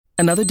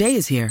Another day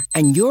is here,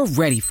 and you're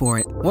ready for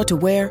it. What to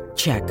wear?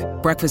 Check.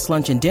 Breakfast,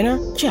 lunch, and dinner?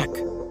 Check.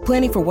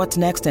 Planning for what's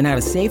next and how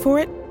to save for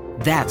it?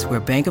 That's where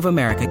Bank of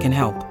America can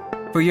help.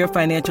 For your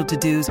financial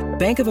to-dos,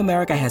 Bank of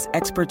America has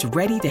experts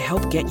ready to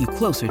help get you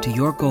closer to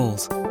your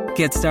goals.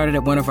 Get started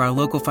at one of our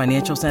local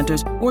financial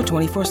centers or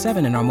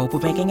 24/7 in our mobile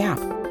banking app.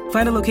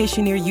 Find a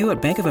location near you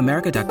at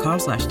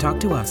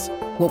bankofamerica.com/talktous.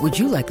 What would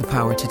you like the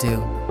power to do?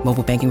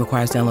 Mobile banking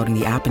requires downloading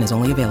the app and is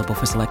only available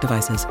for select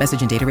devices.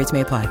 Message and data rates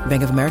may apply.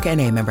 Bank of America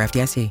N.A., member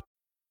FDIC.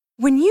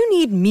 When you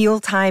need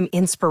mealtime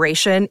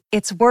inspiration,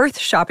 it's worth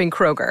shopping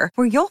Kroger,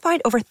 where you'll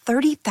find over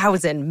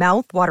 30,000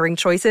 mouth-watering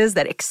choices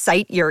that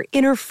excite your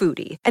inner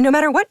foodie. And no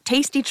matter what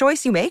tasty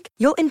choice you make,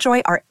 you'll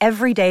enjoy our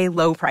everyday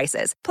low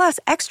prices, plus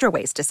extra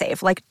ways to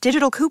save, like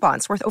digital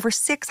coupons worth over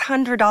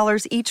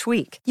 $600 each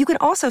week. You can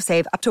also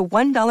save up to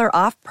 $1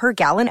 off per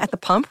gallon at the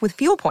pump with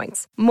fuel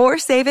points. More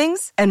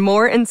savings and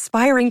more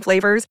inspiring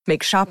flavors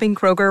make shopping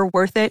Kroger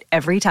worth it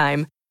every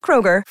time.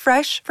 Kroger,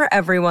 fresh for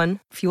everyone.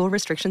 Fuel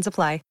restrictions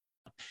apply.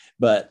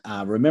 But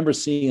I remember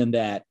seeing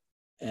that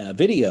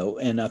video,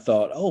 and I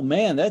thought, "Oh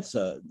man, that's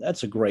a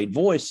great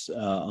voice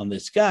on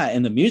this guy."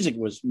 And the music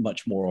was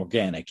much more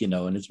organic,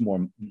 and it's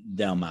more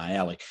down my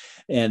alley.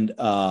 And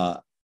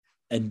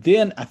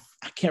then I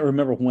can't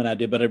remember when I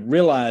did, but I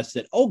realized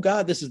that, oh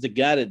God, this is the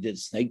guy that did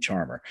Snake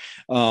Charmer,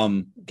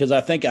 because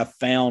I think I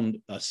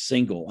found a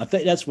single. I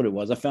think that's what it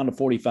was. I found a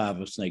 45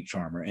 of Snake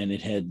Charmer, and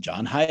it had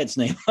John Hiatt's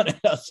name on it.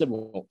 I said,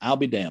 "Well, I'll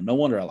be damned. No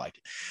wonder I liked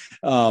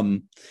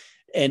it."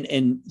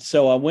 And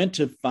so I went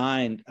to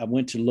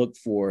look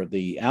for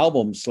the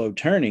album Slow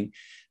Turning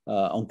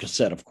on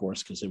cassette, of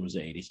course, because it was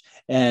the 80s.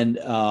 And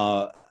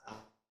I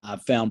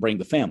found Bring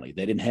the Family.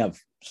 They didn't have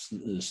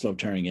Slow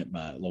Turning at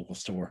my local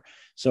store.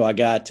 So I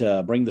got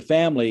Bring the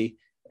Family.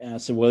 And I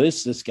said, well,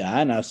 this guy.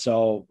 And I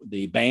saw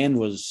the band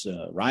was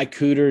Ry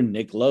Cooder,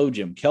 Nick Lowe,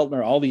 Jim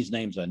Keltner, all these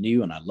names I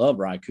knew. And I love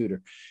Ry Cooder.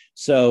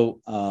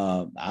 So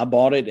I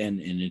bought it, and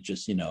it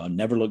just, I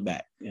never looked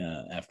back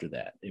after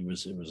that. It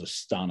was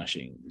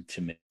astonishing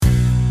to me.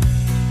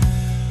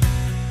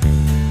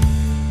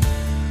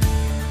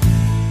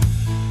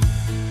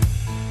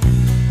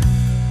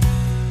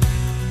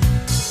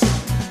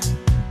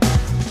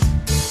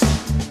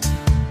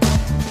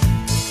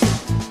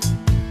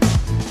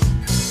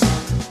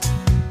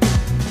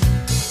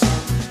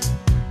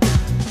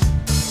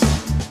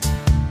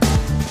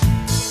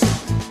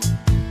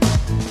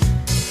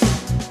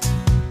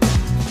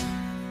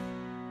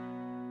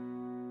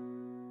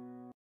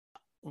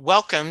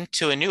 Welcome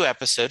to a new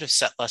episode of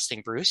Set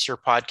Lusting Bruce, your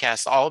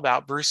podcast all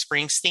about Bruce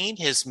Springsteen,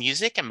 his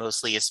music, and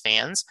mostly his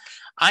fans.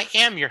 I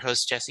am your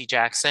host, Jesse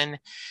Jackson,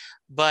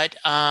 but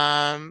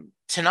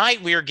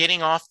tonight we are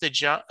getting off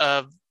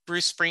the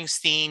Bruce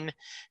Springsteen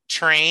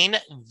train,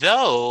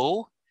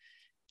 though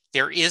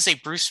there is a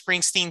Bruce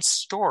Springsteen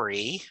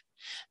story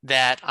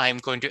that I'm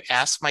going to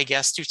ask my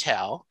guest to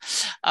tell.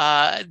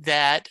 But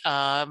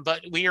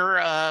we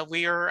are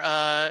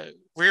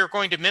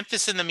going to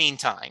Memphis in the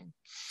meantime.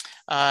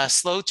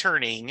 Slow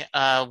Turning.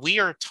 We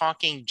are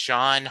talking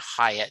John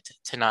Hiatt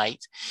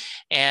tonight.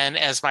 And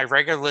as my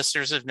regular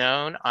listeners have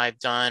known, I've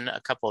done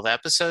a couple of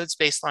episodes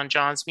based on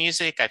John's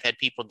music. I've had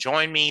people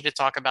join me to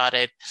talk about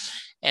it.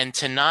 And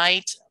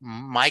tonight,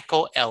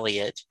 Michael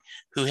Elliot,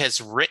 who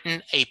has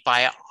written a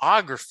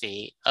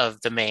biography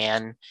of the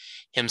man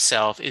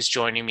himself, is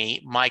joining me.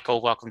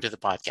 Michael, welcome to the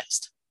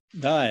podcast.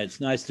 Hi, it's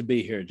nice to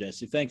be here,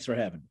 Jesse. Thanks for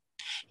having me.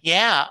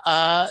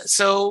 Yeah.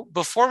 So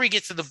before we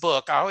get to the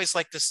book, I always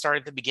like to start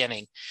at the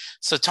beginning.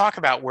 So talk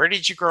about, where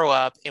did you grow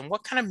up and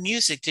what kind of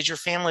music did your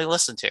family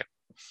listen to?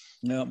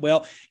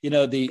 Well, in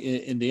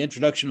the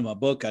introduction of my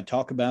book, I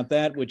talk about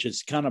that, which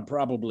is kind of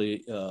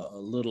probably a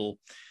little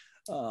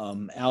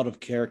out of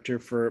character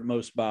for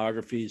most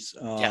biographies.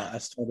 I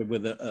started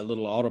with a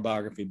little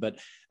autobiography, but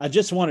I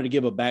just wanted to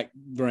give a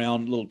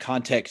background, little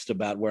context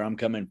about where I'm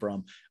coming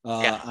from.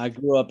 I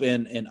grew up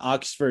in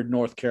Oxford,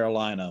 North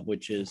Carolina,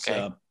 which is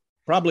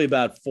probably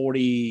about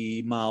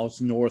 40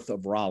 miles north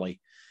of Raleigh,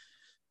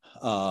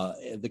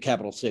 the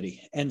capital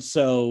city. And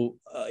so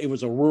it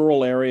was a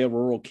rural area,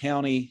 rural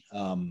county.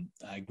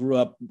 I grew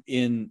up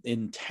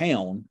in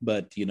town,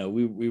 but,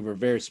 we were a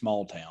very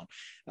small town.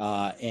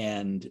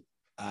 And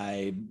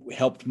I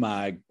helped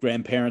my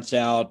grandparents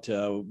out.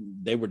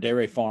 They were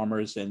dairy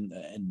farmers and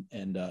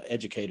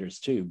educators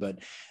too. But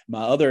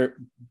my other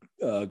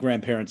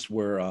grandparents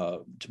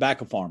were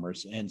tobacco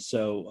farmers. And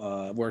so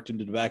I worked in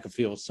the tobacco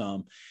field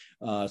some.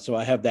 So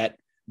I have that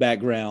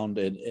background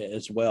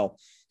as well.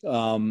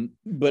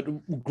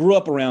 But grew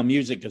up around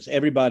music because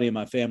everybody in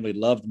my family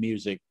loved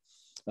music.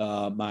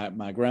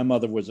 My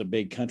grandmother was a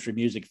big country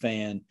music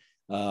fan.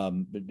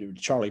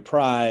 Charlie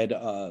Pride,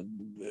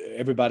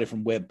 everybody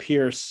from Webb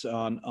Pierce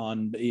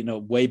on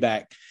way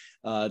back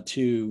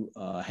to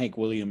Hank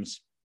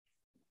Williams.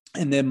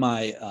 And then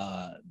my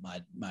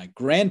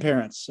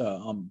grandparents,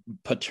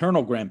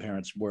 paternal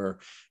grandparents, were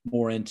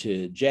more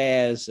into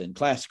jazz and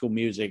classical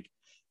music,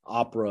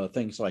 opera,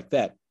 things like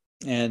that.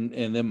 And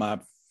then my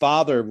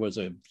father was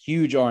a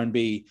huge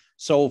R&B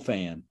soul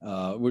fan.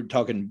 We're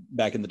talking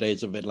back in the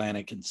days of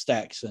Atlantic and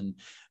Stax and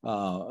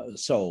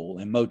soul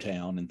and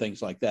Motown and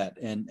things like that.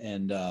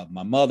 And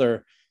my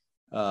mother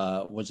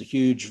was a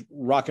huge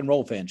rock and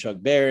roll fan, Chuck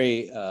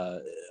Berry,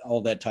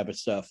 all that type of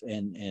stuff.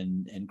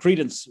 And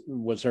Creedence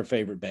was her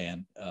favorite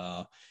band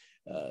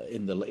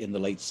in the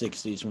late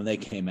 60s when they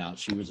came out.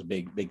 She was a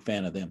big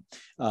fan of them.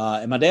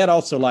 And my dad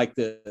also liked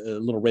the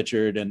Little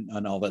Richard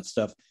and all that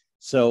stuff.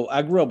 So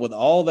I grew up with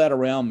all that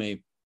around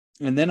me.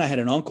 And then I had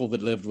an uncle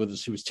that lived with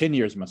us who was 10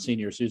 years my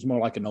senior. So he was more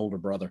like an older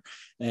brother.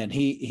 And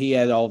he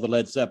had all the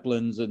Led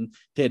Zeppelins and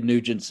Ted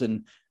Nugent's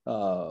and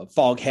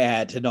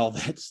Hiatt and all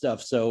that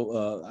stuff.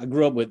 So I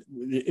grew up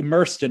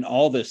immersed in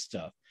all this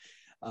stuff.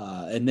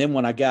 And then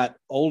when I got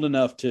old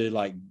enough to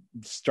like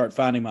start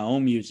finding my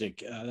own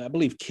music, I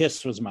believe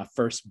Kiss was my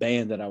first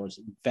band that I was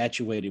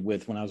infatuated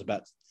with when I was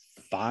about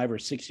 5 or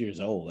 6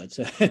 years old.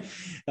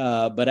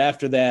 But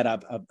after that,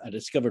 I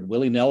discovered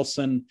Willie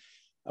Nelson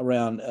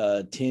around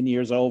 10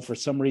 years old. For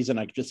some reason,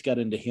 I just got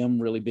into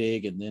him really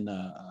big. And then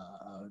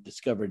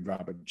discovered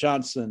Robert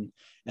Johnson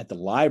at the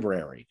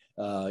library.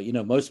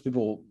 Most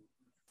people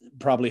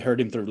probably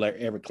heard him through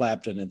Eric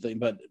Clapton and thing,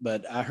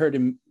 but I heard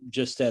him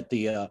just at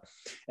the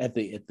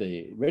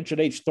Richard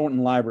H.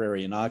 Thornton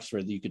Library in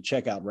Oxford. You could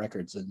check out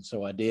records, and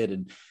so I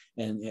did,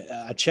 and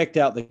I checked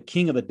out the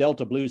King of the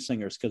Delta Blues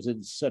Singers because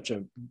it's such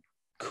a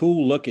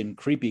cool looking,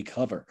 creepy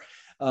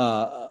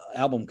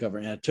album cover,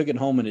 and I took it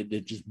home, and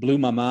it just blew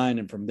my mind.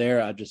 And from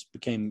there, I just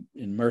became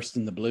immersed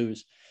in the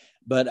blues.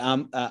 But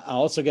I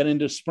also got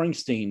into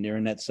Springsteen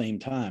during that same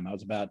time. I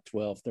was about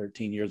 12,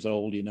 13 years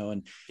old,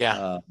 and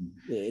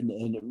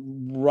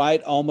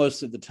right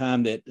almost at the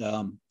time that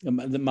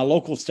my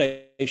local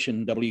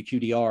station,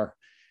 WQDR,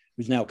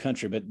 who's now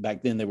country, but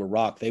back then they were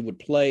rock, they would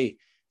play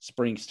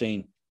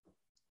Springsteen.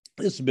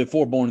 This is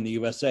before Born in the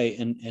USA.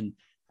 And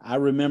I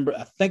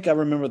think I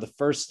remember the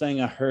first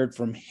thing I heard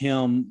from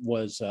him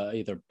was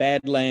either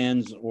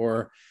Badlands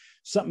or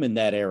something in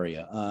that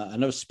area. I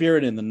know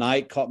Spirit in the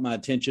Night caught my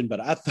attention,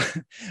 but I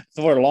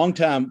for a long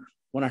time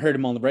when I heard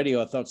him on the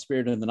radio, I thought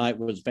Spirit in the Night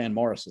was Van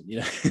Morrison.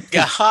 Yeah,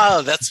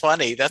 oh, that's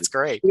funny. That's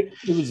great.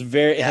 It was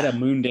it had a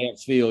moon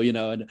dance feel,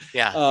 and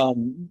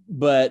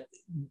but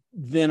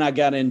then I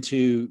got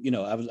into,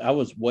 I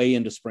was way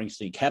into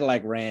Springsteen,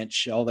 Cadillac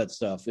Ranch, all that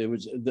stuff. It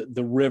was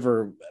the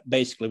river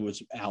basically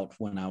was out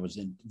when I was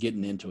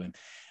getting into him.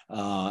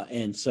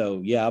 And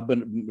so, I've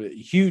been a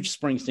huge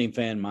Springsteen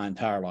fan my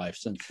entire life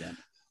since then.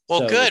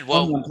 Well, so good.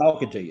 Well, I'm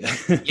talking to you.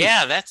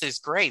 Yeah, that is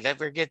great. That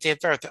we're getting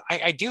there.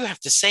 I do have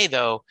to say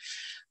though,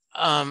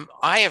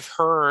 I have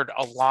heard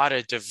a lot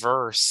of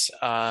diverse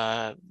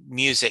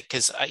music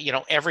because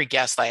every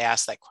guest I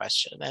ask that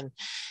question,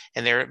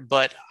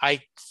 but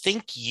I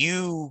think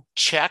you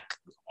check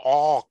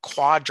all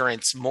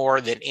quadrants more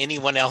than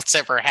anyone else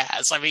ever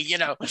has. I mean,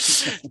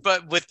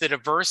 but with the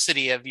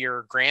diversity of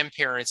your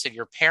grandparents and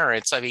your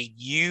parents, I mean,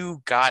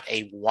 you got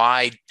a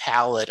wide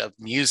palette of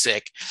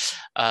music.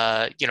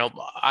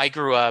 I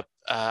grew up,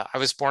 I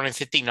was born in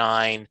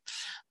 1959.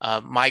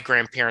 My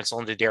grandparents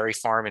owned a dairy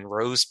farm in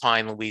Rose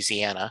Pine,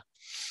 Louisiana.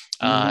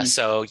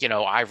 So,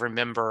 I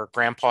remember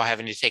Grandpa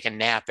having to take a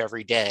nap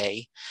every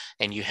day,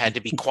 and you had to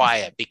be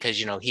quiet because,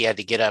 he had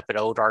to get up at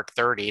dark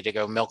 30 to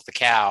go milk the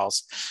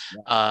cows.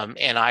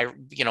 And I,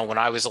 when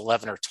I was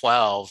 11 or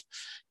 12,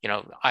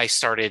 I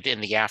started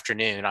in the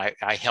afternoon.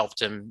 I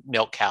helped him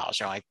milk cows.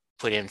 I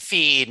put in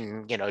feed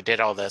and, did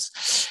all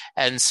this.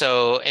 And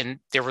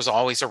there was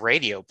always a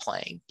radio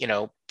playing,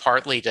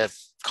 partly to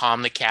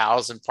calm the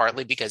cows and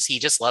partly because he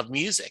just loved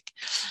music.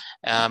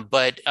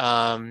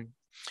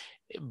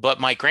 But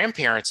my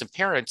grandparents and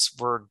parents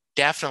were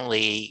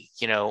definitely,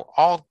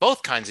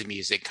 both kinds of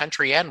music,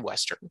 country and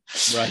Western.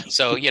 Right.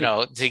 So,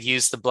 to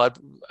use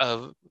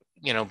the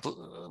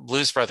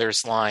Blues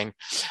Brothers line,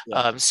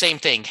 same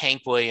thing,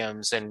 Hank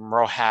Williams and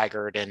Merle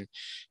Haggard and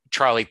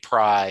Charlie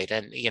Pride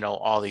and,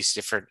 all these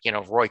different,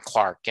 Roy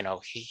Clark,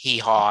 Hee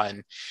Haw,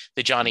 and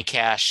the Johnny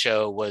Cash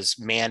show was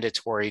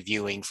mandatory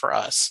viewing for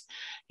us,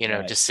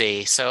 right, to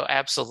see. So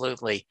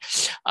absolutely.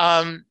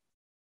 I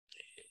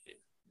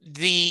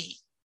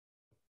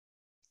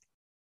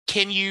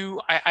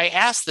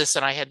asked this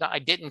and I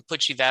didn't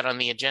put you that on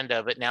the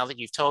agenda, but now that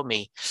you've told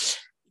me,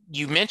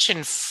 you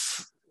mentioned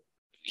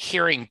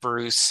hearing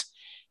Bruce.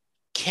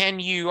 Can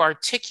you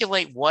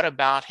articulate what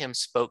about him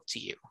spoke to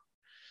you?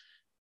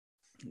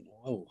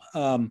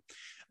 I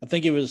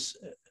think it was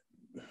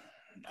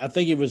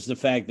the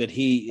fact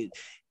that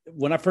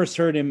when I first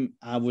heard him,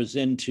 I was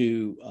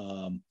into,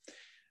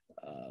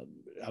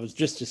 I was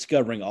just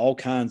discovering all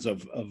kinds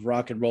of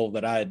rock and roll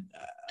that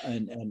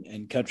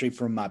and country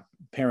from my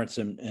parents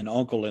and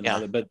uncle and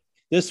other, but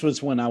this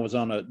was when I was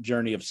on a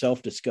journey of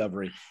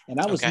self-discovery, and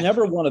I was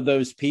never one of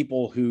those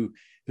people who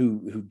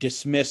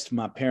dismissed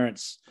my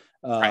parents'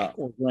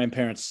 or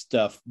grandparents'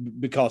 stuff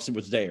because it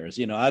was theirs.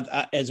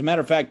 I as a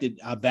matter of fact,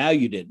 I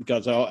valued it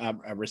because I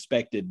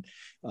respected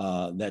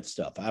that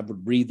stuff. I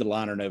would read the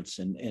liner notes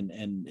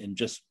and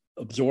just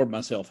absorb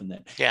myself in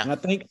that. Yeah. And I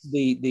think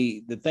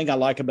the thing I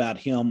like about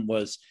him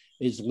was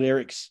his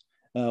lyrics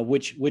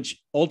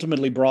which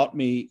ultimately brought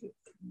me.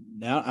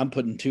 Now I'm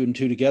putting two and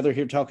two together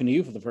here, talking to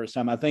you for the first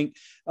time. I think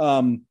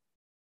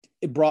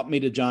it brought me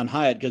to John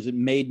Hiatt because it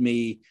made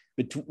me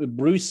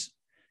Bruce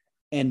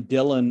and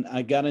Dylan.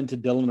 I got into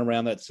Dylan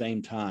around that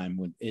same time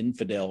when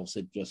Infidels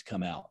had just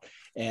come out.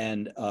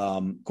 And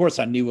of course,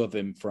 I knew of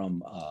him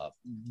from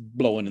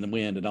Blowing in the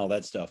Wind and all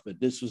that stuff. But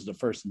this was the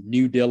first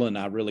new Dylan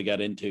I really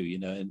got into,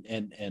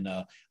 and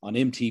on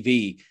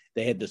MTV,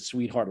 they had the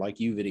Sweetheart Like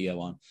You video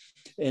on.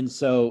 And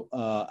so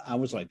I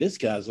was like, this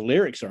guy's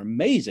lyrics are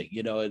amazing,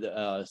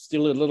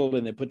 still a little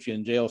and they put you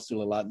in jail,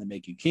 still a lot and they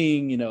make you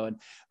king, and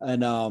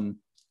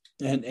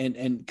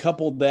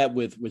coupled that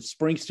with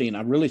Springsteen.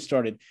 I really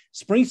started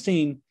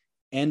Springsteen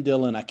and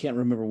Dylan. I can't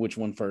remember which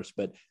one first,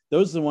 but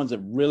those are the ones that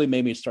really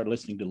made me start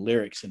listening to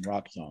lyrics and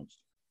rock songs.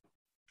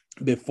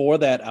 Before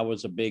that, I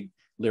was a big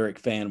lyric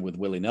fan with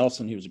Willie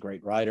Nelson. He was a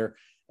great writer.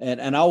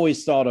 And I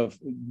always thought of,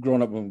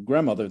 growing up with my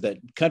grandmother, that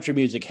country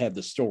music had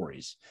the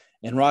stories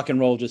and rock and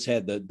roll just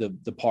had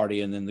the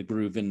party and then the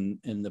groove and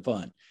the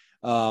fun.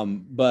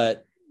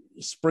 But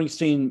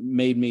Springsteen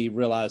made me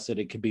realize that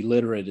it could be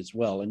literate as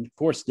well. And of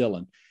course,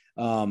 Dylan.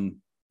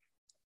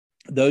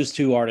 Those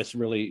two artists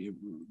really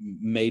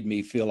made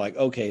me feel like,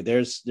 okay,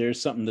 there's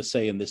something to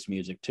say in this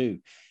music too.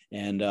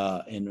 And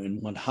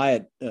when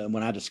Hiatt,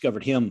 when I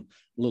discovered him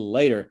a little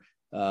later,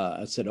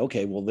 I said,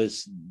 okay, well,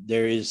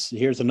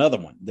 here's another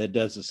one that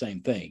does the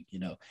same thing.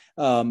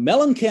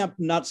 Mellencamp,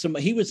 not so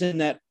much. He was in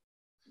that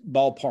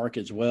ballpark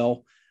as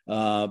well,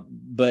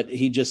 but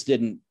he just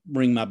didn't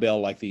ring my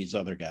bell like these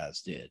other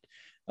guys did.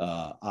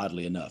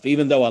 Oddly enough,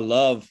 even though I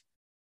love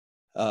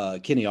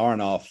Kenny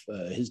Aronoff,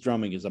 his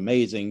drumming is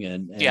amazing,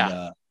 and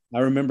I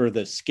remember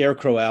the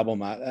Scarecrow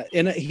album.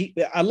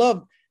 I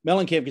love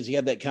Mellencamp because he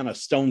had that kind of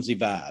Stonesy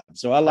vibe.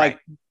 So I like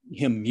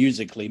him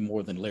musically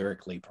more than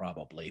lyrically,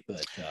 probably.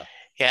 But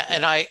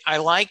and I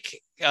like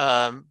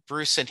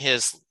Bruce and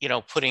his,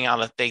 putting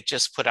out they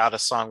just put out a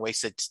song,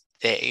 Wasted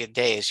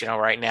Days,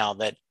 right now,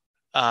 that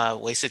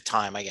Wasted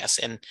Time, I guess,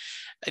 and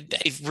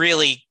it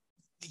really.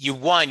 You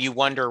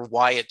wonder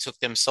why it took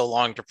them so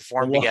long to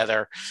perform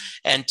together,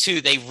 and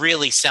two, they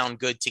really sound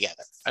good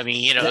together. I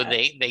mean,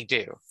 they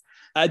do.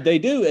 They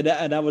do,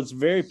 and I was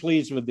very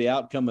pleased with the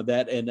outcome of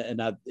that.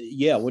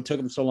 What took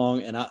them so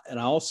long, and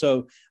I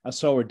saw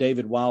where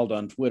David Wild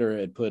on Twitter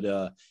had put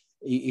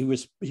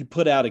he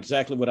put out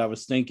exactly what I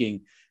was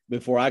thinking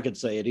before I could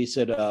say it. He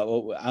said,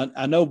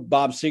 I know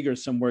Bob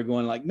Seger's somewhere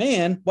going like,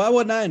 man, why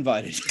wasn't I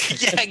invited?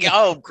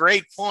 Oh,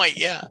 great point.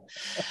 Yeah.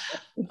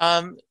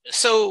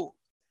 So.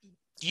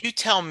 You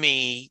tell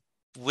me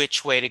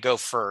which way to go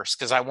first,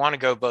 because I want to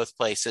go both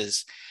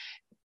places.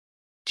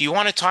 Do you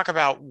want to talk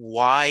about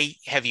why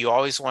have you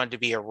always wanted to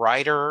be a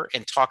writer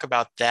and talk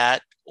about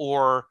that,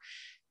 or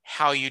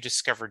how you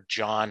discovered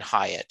John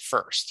Hiatt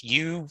first?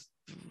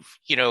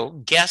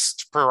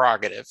 Guest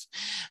prerogative.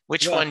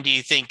 Which one do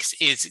you think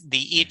is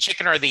the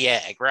chicken or the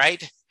egg,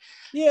 right?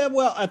 Yeah,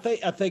 well, I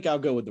think I'll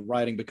go with the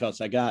writing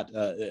because I got,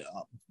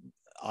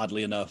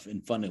 oddly enough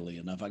and funnily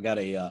enough, I got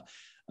a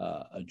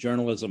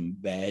journalism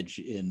badge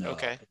in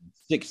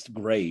sixth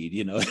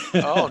grade,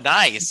 Oh,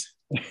 nice.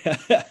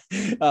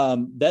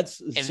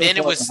 That's and so then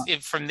it was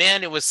from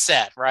then it was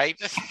set,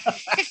 right?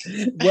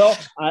 Well,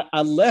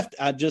 I left.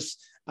 I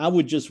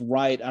would just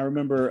write. I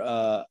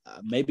remember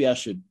maybe I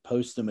should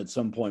post them at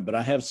some point, but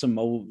I have some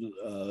old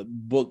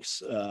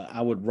books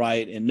I would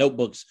write, and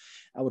notebooks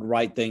I would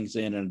write things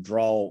in and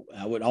draw.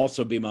 I would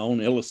also be my own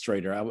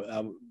illustrator.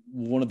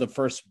 One of the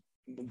first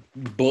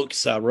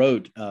books I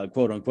wrote,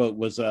 quote unquote,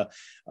 was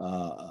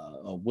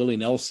Willie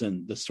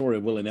Nelson, the story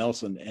of Willie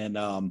Nelson, and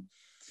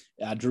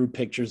I drew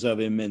pictures of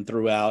him and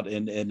threw out,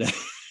 and it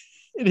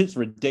is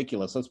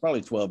ridiculous. I was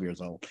probably 12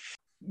 years old,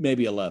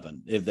 maybe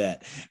 11, if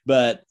that.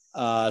 But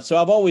so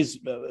I've always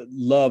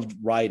loved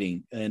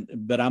writing,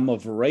 but I'm a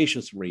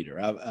voracious reader.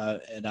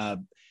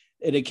 And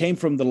it came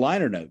from the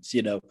liner notes,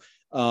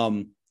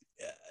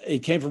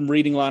 It came from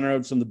reading liner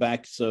notes on the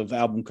backs of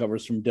album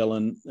covers from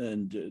Dylan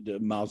and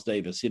Miles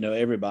Davis,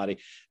 everybody.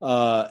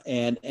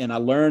 And I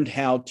learned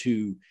how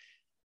to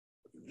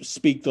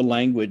speak the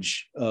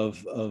language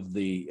of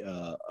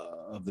the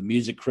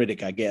music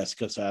critic, I guess,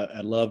 because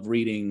I loved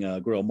reading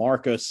Greil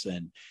Marcus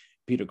and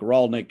Peter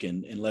Guralnick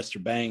and Lester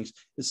Bangs.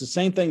 It's the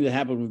same thing that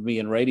happened with me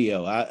in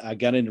radio. I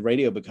got into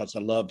radio because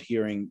I loved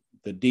hearing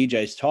the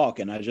DJs talk,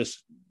 and I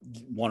just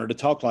wanted to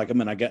talk like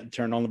them, and I got to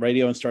turn on the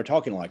radio and start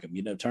talking like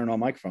them, turn on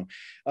microphone.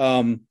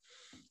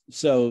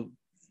 So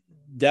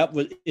that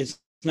it's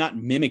not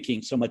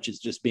mimicking so much as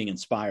just being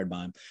inspired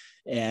by them.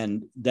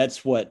 And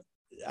that's what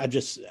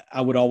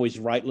I would always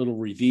write little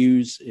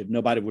reviews if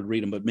nobody would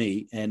read them but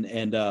me.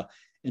 And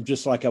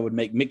just like I would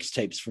make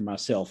mixtapes for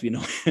myself, when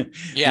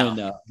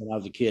I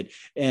was a kid,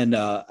 and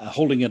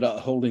holding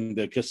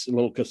the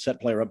little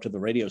cassette player up to the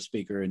radio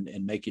speaker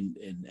and making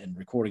and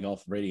recording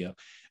off the radio.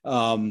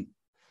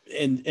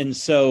 And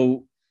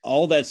so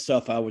all that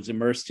stuff I was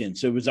immersed in.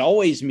 So it was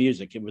always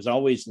music. It was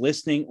always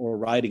listening or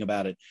writing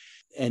about it.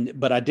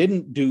 But I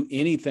didn't do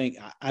anything.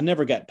 I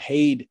never got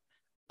paid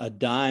a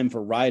dime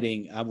for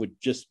writing. I would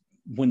just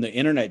when the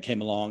internet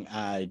came along,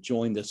 I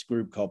joined this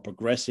group called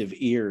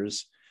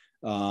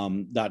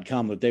progressiveears.com,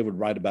 that they would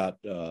write about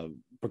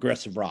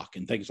progressive rock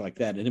and things like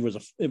that. And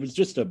it was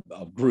just a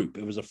group.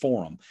 It was a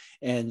forum.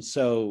 And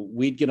so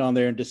we'd get on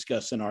there and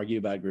discuss and argue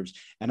about groups.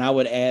 And I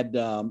would add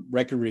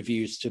record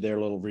reviews to their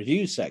little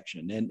review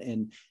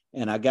section.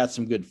 And I got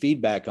some good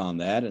feedback on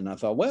that. And I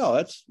thought, well,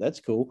 that's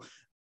cool.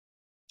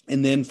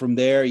 And then from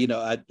there,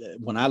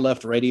 when I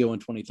left radio in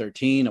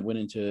 2013, I went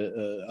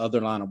into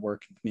other line of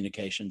work in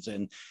communications.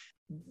 And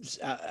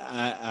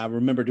I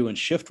remember doing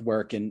shift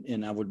work,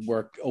 and I would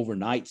work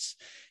overnights,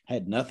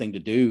 had nothing to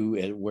do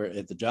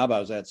at the job I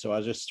was at. So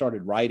I just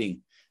started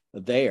writing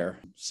there,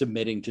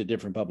 submitting to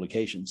different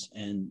publications,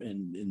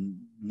 and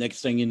next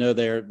thing you know,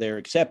 they're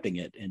accepting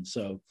it. And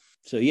so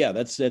yeah,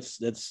 that's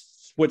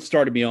what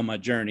started me on my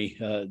journey,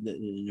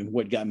 and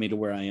what got me to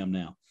where I am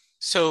now.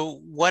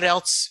 So what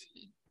else?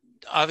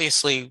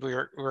 Obviously,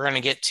 we're going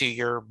to get to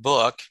your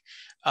book,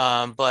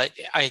 but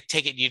I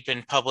take it you've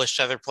been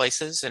published other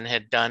places and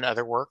had done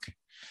other work.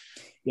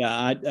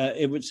 Yeah,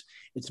 it's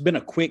been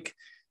a quick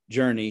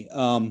journey.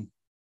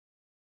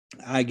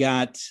 I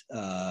got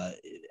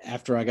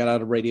after I got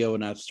out of radio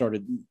and I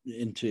started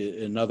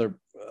into another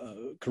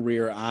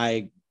career,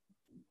 I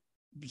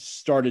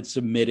started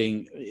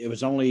submitting. It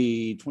was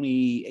only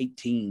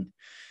 2018,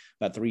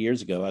 about 3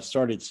 years ago. I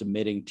started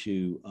submitting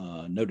to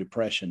No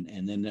Depression,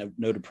 and then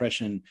No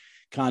Depression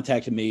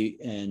contacted me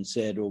and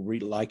said, "Well,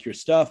 we like your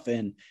stuff,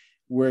 and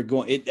we're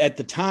going." At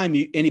the time,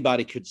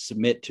 anybody could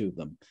submit to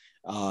them.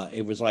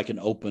 It was like an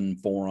open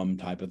forum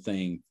type of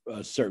thing,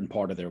 a certain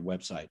part of their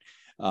website.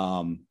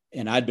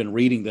 And I'd been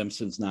reading them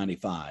since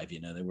 '95.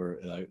 They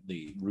were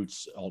the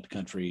Roots alt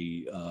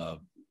country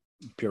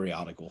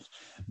periodicals.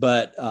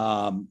 But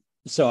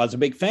so I was a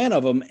big fan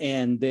of them.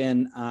 And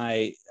then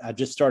I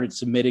just started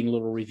submitting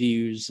little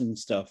reviews and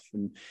stuff.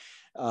 And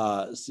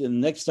so the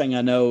next thing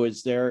I know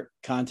is they're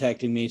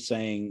contacting me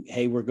saying,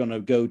 "Hey, we're going to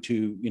go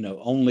to,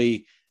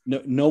 only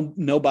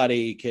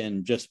nobody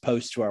can just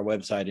post to our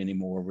website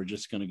anymore. We're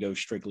just going to go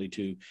strictly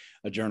to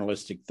a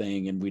journalistic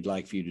thing, and we'd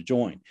like for you to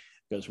join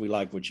because we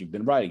like what you've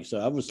been writing." So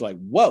I was like,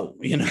 whoa,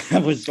 I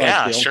was like,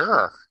 yeah,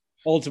 sure,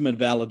 ultimate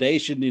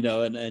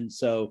validation, and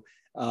so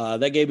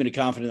that gave me the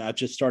confidence. I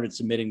just started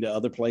submitting to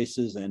other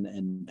places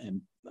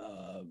and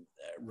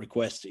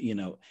request,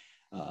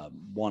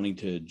 wanting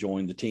to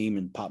join the team.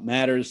 And Pop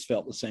Matters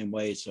felt the same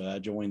way, so I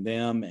joined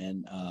them.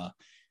 And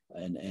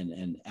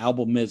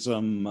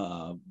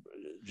Albumism,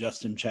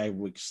 Justin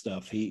Chadwick's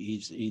stuff.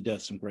 He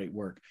does some great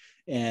work.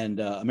 And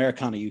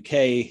Americana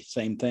UK,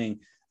 same thing.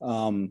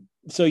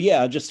 So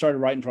yeah, I just started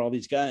writing for all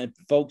these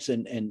folks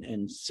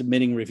and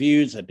submitting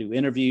reviews. I do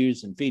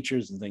interviews and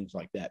features and things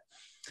like that.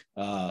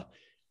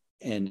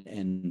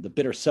 And the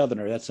Bitter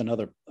Southerner, that's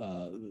another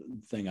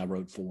thing I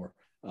wrote for.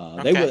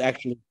 They were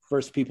actually the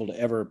first people to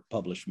ever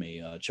publish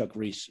me. Chuck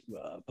Reese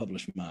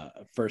published my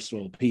first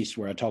little piece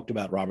where I talked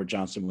about Robert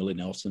Johnson, Willie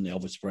Nelson,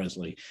 Elvis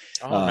Presley.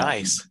 Oh,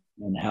 nice.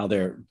 And how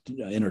they're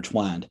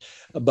intertwined.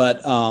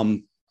 But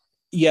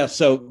yeah,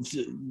 so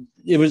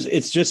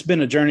it's just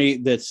been a journey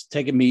that's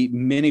taken me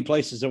many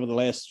places over the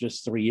last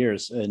just 3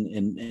 years.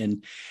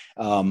 And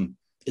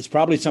it's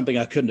probably something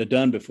I couldn't have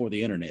done before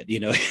the internet,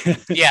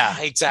 Yeah,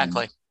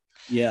 exactly.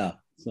 Yeah.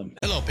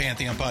 Hello,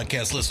 Pantheon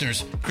podcast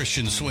listeners.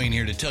 Christian Swain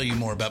here to tell you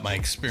more about my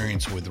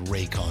experience with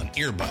Raycon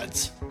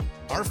earbuds.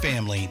 Our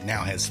family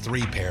now has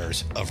 3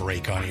 pairs of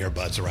Raycon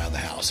earbuds around the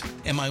house,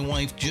 and my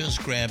wife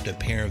just grabbed a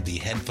pair of the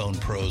Headphone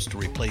Pros to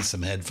replace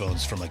some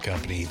headphones from a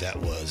company that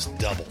was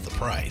double the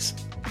price.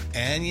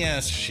 And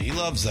yes, she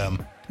loves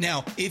them.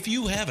 Now, if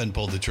you haven't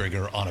pulled the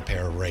trigger on a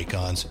pair of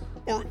Raycons,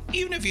 or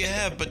even if you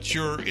have, but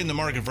you're in the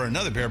market for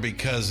another pair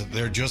because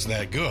they're just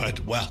that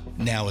good, well,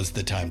 now is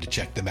the time to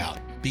check them out,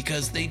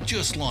 because they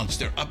just launched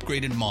their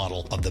upgraded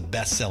model of the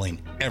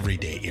best-selling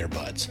everyday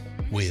earbuds.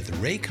 With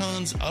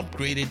Raycon's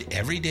upgraded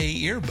everyday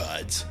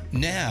earbuds,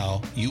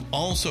 now you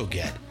also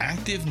get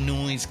active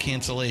noise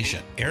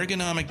cancellation,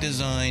 ergonomic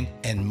design,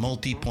 and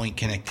multi-point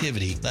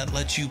connectivity that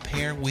lets you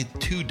pair with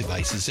 2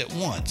 devices at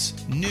once.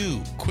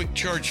 New quick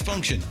charge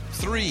function,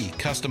 3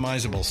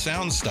 customizable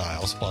sound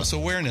styles, plus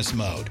awareness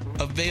mode.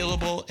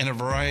 Available in a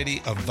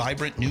variety of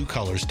vibrant new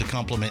colors to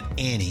complement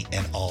any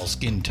and all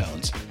skin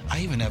tones.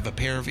 I even have a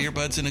pair of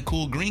earbuds in a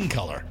cool green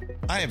color.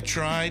 I have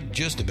tried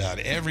just about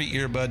every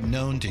earbud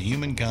known to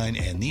humankind,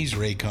 and these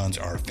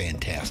Raycons are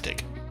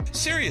fantastic.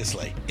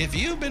 Seriously, if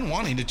you've been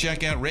wanting to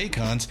check out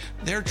Raycons,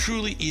 there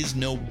truly is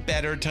no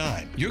better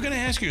time. You're going to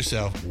ask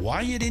yourself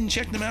why you didn't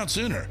check them out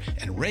sooner,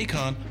 and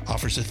Raycon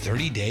offers a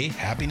 30-day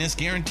happiness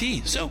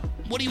guarantee. So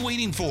what are you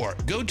waiting for?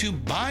 Go to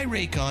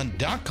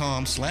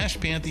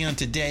buyraycon.com/Pantheon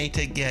today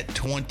to get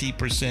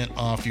 20%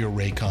 off your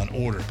Raycon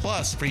order,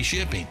 plus free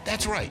shipping.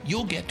 That's right,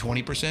 you'll get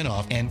 20%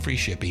 off and free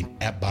shipping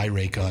at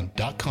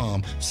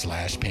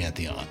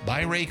buyraycon.com/Pantheon.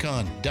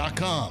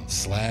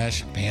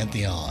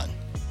 buyraycon.com/Pantheon.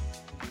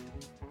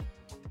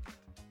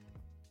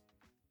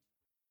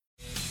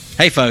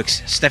 Hey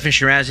folks, Stefan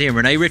Shirazi and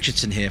Renee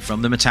Richardson here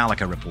from the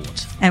Metallica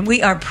Report. And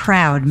we are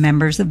proud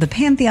members of the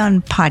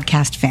Pantheon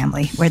podcast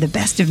family, where the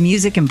best of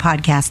music and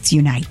podcasts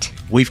unite.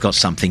 We've got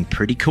something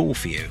pretty cool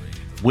for you.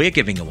 We're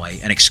giving away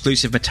an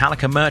exclusive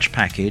Metallica merch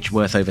package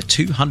worth over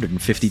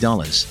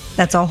 $250.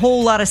 That's a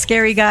whole lot of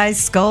Scary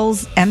Guys,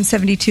 skulls,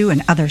 M72,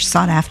 and other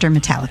sought-after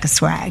Metallica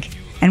swag.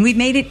 And we've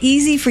made it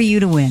easy for you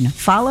to win.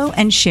 Follow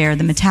and share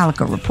the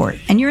Metallica Report,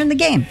 and you're in the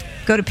game.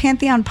 Go to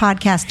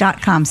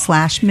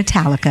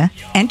pantheonpodcast.com/Metallica,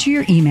 enter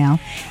your email,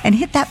 and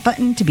hit that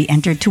button to be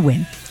entered to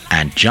win.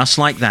 And just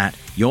like that,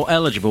 you're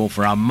eligible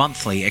for our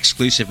monthly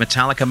exclusive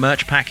Metallica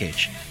merch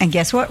package. And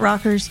guess what,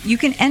 rockers? You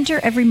can enter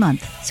every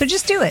month, so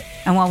just do it.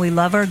 And while we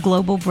love our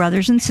global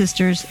brothers and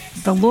sisters,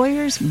 the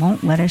lawyers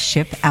won't let us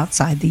ship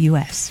outside the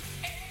U.S.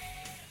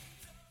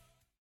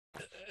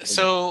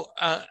 So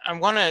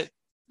I'm going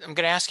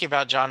to ask you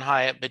about John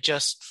Hiatt, but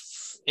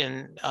just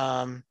in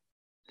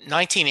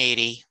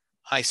 1980,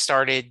 I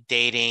started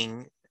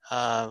dating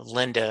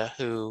Linda,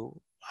 who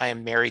I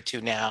am married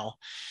to now.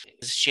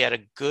 She had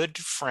a good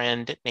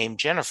friend named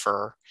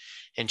Jennifer,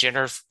 and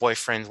Jennifer's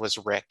boyfriend was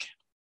Rick.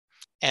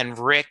 And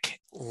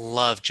Rick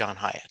loved John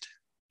Hiatt.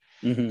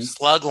 Mm-hmm.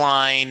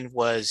 Slugline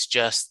was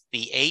just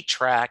the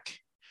 8-track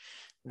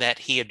that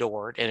he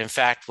adored. And in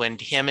fact, when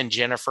him and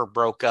Jennifer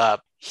broke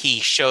up,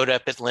 he showed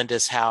up at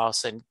Linda's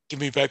house and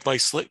give me back my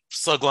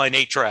Slugline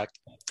 8-track.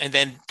 And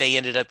then they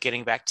ended up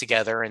getting back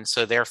together. And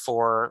so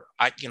therefore,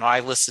 I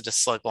listened to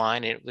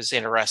Slugline. It was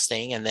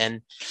interesting. And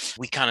then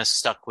we kind of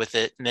stuck with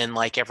it. And then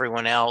like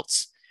everyone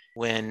else,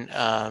 when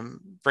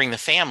Bring the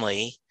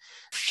Family,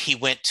 he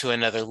went to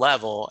another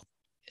level.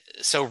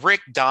 So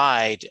Rick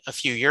died a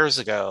few years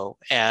ago,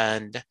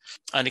 and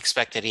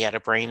unexpected, he had a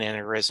brain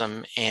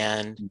aneurysm.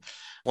 And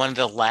one of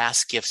the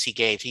last gifts he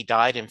gave, he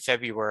died in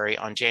February,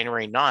 on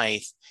January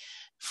 9th,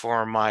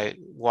 for my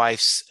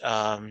wife's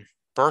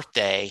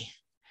birthday.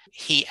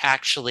 He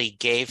actually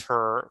gave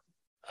her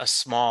a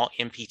small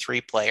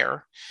MP3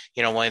 player,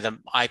 one of the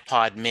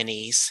iPod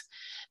minis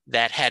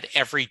that had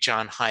every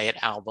John Hiatt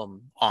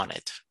album on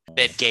it.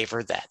 That gave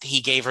her that.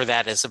 He gave her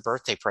that as a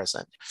birthday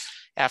present.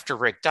 After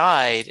Rick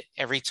died,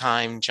 every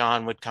time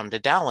John would come to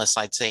Dallas,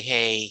 I'd say,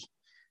 hey, do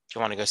you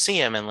want to go see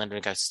him? And Linda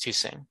would go, it's too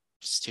soon.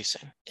 It's too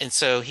soon. And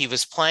so he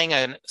was playing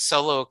a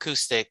solo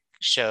acoustic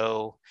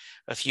show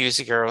a few years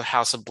ago,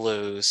 House of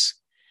Blues.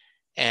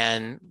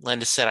 And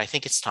Linda said, I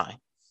think it's time.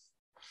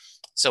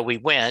 So we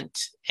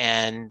went,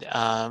 and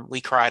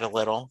we cried a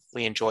little.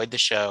 We enjoyed the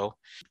show.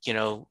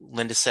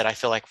 Linda said, I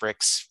feel like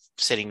Rick's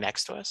sitting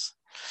next to us.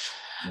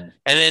 Yeah.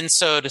 And then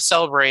so to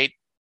celebrate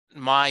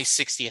my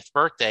 60th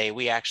birthday,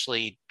 we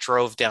actually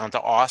drove down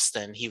to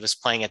Austin. He was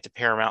playing at the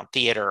Paramount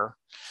Theater,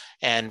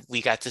 and we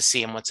got to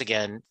see him once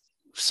again,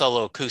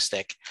 solo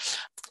acoustic.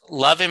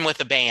 Love him with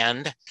a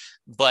band,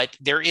 but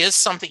there is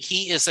something,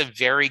 he is a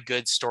very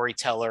good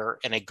storyteller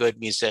and a good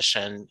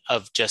musician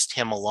of just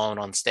him alone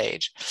on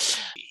stage.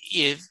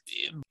 If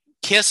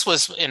Kiss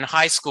was in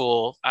high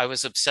school, I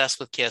was obsessed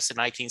with Kiss in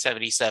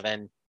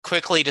 1977.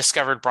 Quickly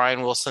discovered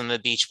Brian Wilson and the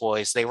Beach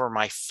Boys. They were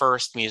my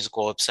first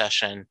musical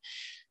obsession.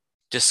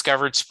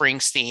 Discovered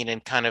Springsteen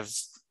and kind of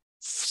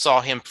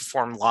saw him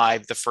perform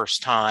live the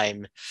first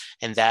time.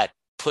 And that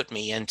put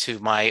me into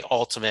my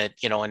ultimate,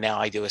 and now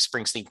I do a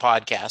Springsteen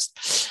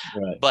podcast.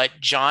 Right. But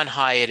John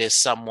Hiatt is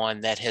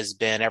someone that has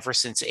been, ever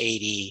since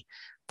 80,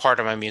 part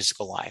of my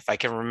musical life. I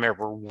can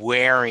remember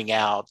wearing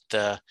out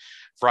the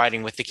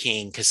Riding with the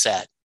King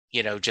cassette,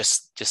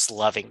 just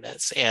loving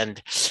this. And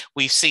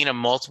we've seen him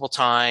multiple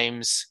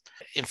times.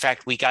 In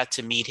fact, we got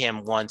to meet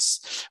him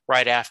once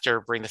right after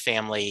Bring the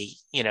Family.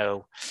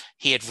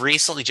 He had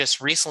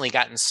recently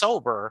gotten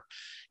sober,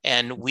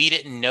 and we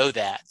didn't know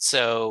that.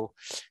 So,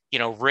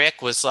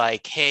 Rick was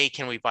like, hey,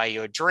 can we buy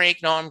you a drink?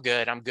 No, I'm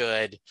good. And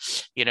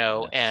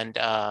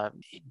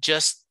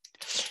just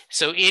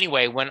so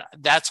anyway,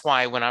 that's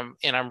why when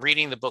I'm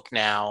reading the book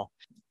now,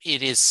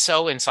 it is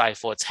so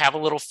insightful. It's Have a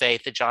Little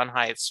Faith, the John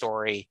Hiatt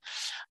story.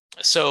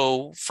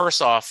 So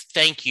first off,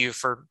 thank you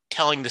for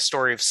telling the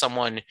story of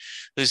someone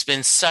who's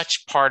been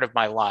such part of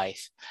my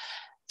life.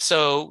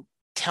 So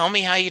tell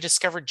me how you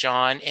discovered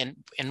John and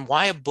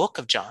why a book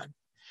of John.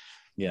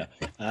 Yeah,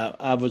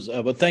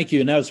 well, thank you.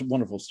 And that was a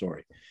wonderful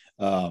story.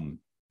 And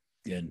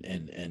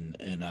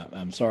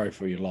I'm sorry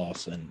for your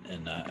loss,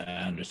 and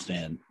I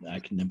understand. I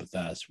can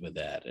empathize with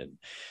that. And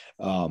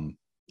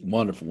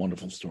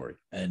wonderful story.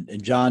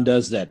 And John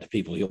does that to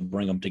people. He'll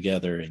bring them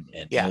together, and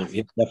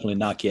he'll definitely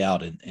knock you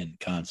out in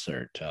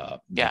concert.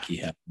 Make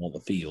you have all the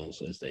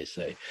feels, as they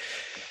say.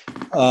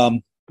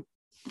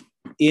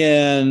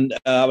 And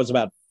I was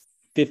about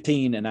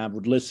 15, and I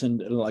would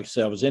listen. Like I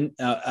said,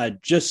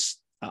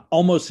 I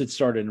almost had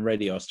started in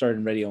radio. I started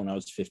in radio when I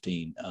was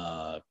 15,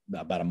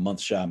 about a month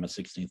shy of my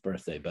 16th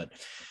birthday. But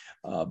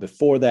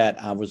before that,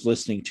 I was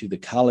listening to the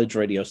college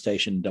radio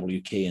station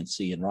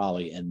WKNC in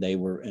Raleigh, and they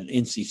were in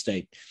NC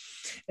State,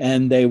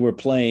 and they were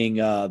playing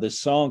this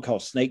song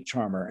called Snake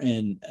Charmer.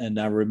 And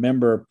I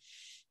remember,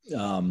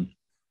 it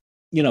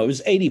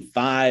was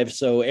 85,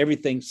 so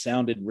everything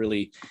sounded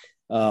really,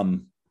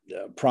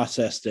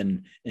 processed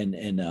and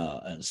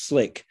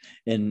slick,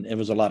 and it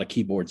was a lot of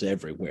keyboards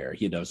everywhere,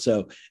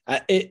 so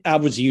I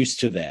was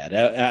used to that.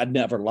 I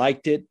never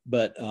liked it,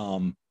 but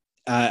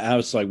I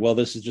was like, well,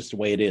 this is just the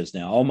way it is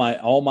now.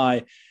 All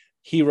my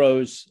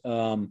heroes,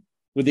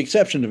 with the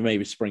exception of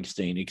maybe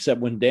Springsteen,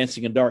 except when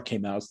Dancing in the Dark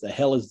came out, it's the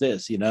hell is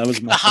this, it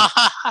was my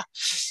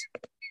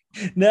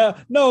no,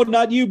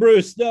 not you,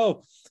 Bruce,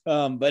 no.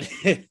 But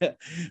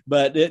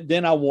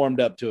then I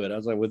warmed up to it. I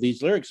was like, well,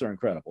 these lyrics are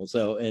incredible.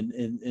 So, and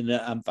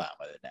I'm fine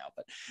with it now.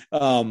 But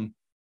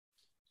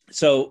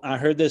so I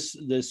heard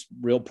this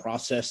real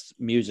processed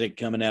music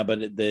coming out,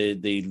 but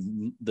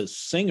the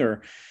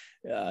singer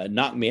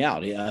knocked me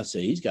out. I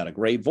said, he's got a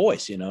great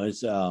voice.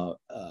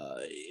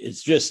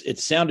 It's just, it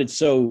sounded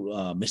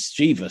so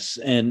mischievous,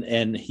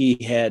 and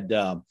he had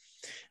a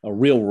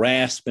real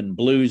rasp and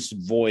blues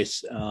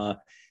voice.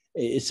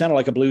 It sounded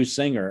like a blues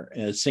singer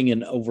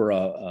singing over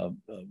a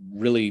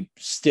really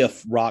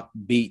stiff rock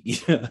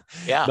beat.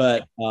 Yeah.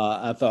 But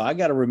I thought, I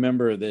got to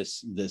remember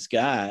this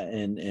guy,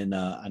 and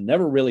I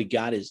never really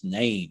got his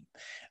name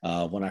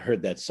when I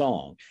heard that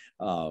song.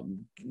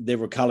 They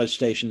were college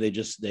station.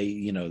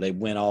 They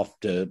went off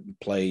to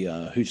play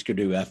Husker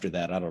Du after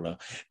that. I don't know.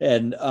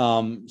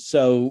 And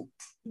so,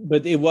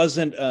 but it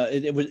wasn't.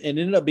 It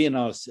ended up being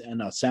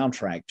in a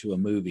soundtrack to a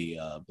movie,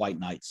 White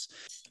Nights.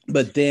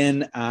 But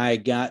then I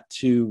got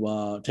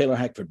to Taylor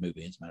Hackford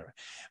movie, as a matter of fact.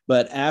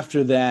 But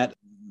after that,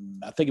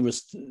 I think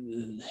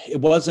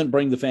it wasn't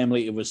Bring the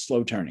Family. It was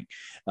Slow Turning.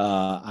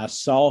 I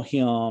saw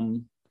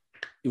him.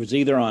 It was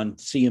either on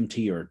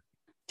CMT or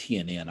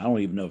TNN. I don't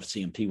even know if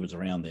CMT was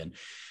around then,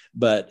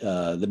 but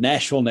the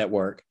Nashville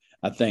Network,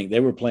 I think they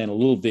were playing a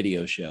little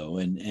video show,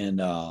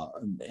 and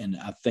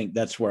I think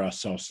that's where I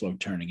saw Slow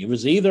Turning. It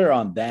was either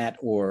on that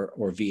or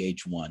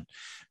VH1,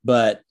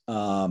 but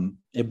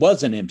it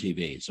wasn't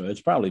MTV, so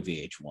it's probably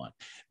VH1.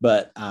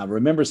 But I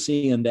remember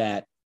seeing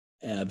that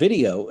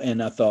video,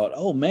 and I thought,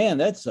 oh man,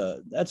 that's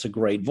a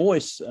great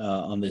voice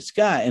on this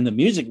guy, and the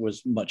music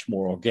was much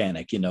more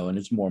organic, and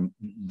it's more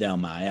down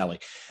my alley,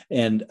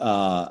 and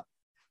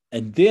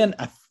then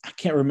I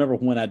can't remember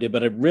when I did,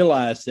 but I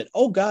realized that,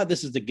 oh God,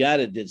 this is the guy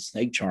that did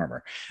Snake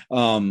Charmer.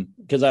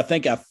 Because I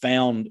think I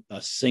found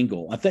a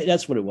single. I think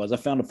that's what it was. I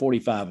found a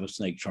 45 of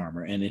Snake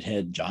Charmer, and it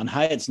had John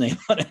Hiatt's name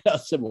on it. I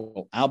said,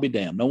 well, I'll be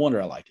damned. No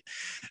wonder I liked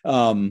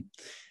it.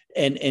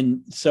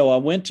 And so I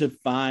went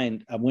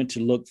to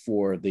look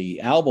for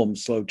the album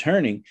Slow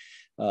Turning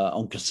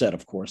on cassette,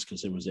 of course,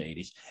 because it was the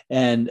 80s.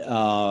 And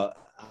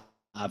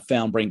I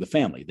found Bring the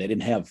Family. They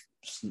didn't have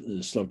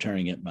Slow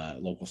Turning at my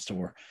local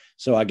store.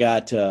 So I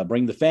got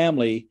Bring the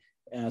Family,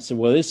 and I said,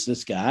 well,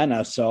 this guy. And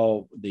I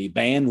saw the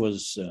band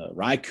was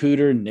Ry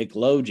Cooder, Nick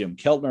Lowe, Jim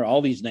Keltner,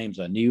 all these names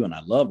I knew, and I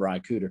love Ry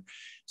Cooder.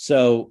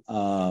 So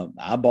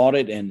I bought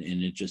it, and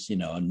it just,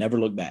 I never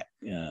looked back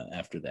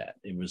after that.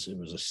 It was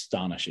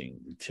astonishing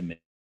to me.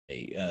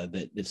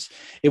 That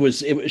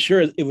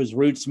it was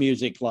roots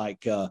music,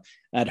 like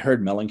I'd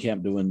heard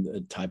Mellencamp doing the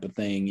type of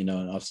thing, and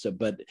all stuff,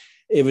 but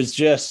it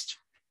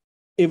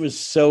was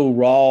so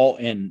raw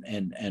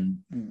and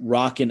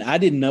rocking. I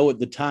didn't know at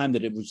the time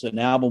that it was an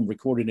album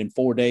recorded in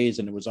 4 days,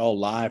 and it was all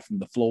live from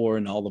the floor,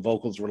 and all the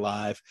vocals were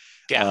live,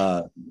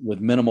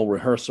 with minimal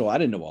rehearsal. I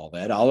didn't know all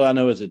that. All I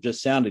know is it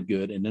just sounded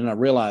good. And then I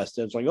realized,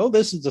 I was like, oh,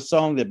 this is the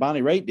song that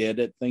Bonnie Raitt did,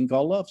 that thing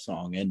called Love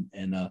Song,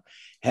 and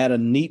had a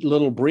neat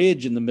little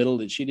bridge in the middle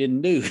that she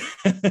didn't do.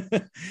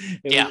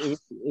 It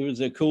was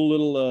a cool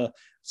little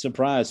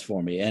surprise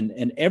for me.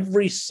 And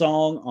every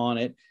song on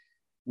it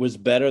was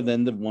better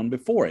than the one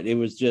before it.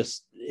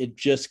 It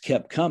just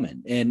kept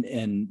coming.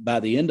 And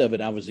by the end of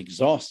it, I was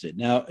exhausted.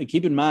 Now,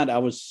 keep in mind, I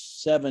was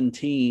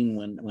 17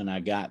 when I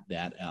got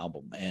that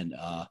album, and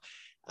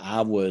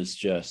I was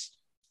just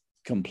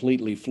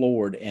completely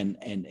floored. And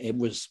it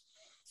was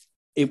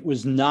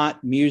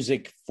not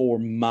music for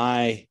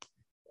my,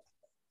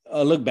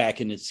 I look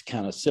back and it's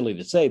kind of silly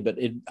to say, but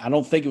I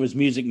don't think it was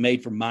music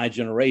made for my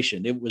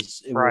generation. It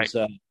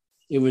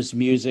was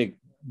music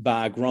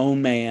by a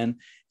grown man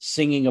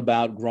singing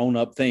about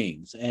grown-up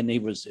things, and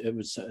it was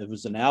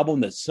an album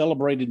that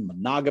celebrated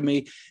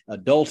monogamy,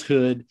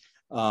 adulthood,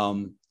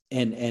 and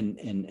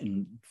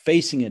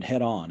facing it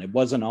head on. It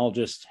wasn't all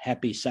just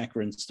happy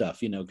saccharine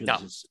stuff,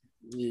 because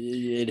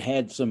it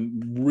had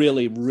some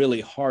really, really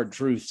hard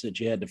truths that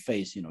you had to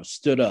face.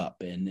 Stood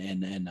up,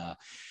 and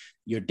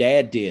your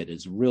dad did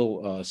is a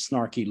real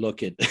snarky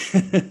look at.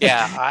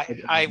 Yeah,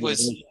 I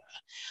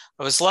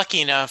was lucky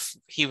enough.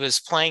 He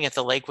was playing at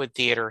the Lakewood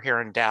Theater here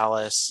in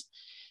Dallas,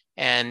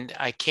 and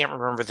I can't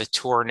remember the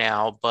tour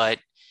now, but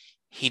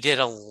he did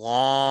a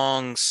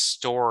long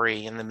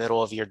story in the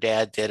middle of your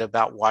dad did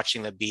about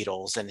watching the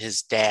Beatles and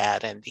his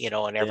dad, and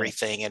and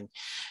everything, and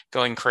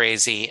going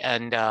crazy.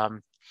 And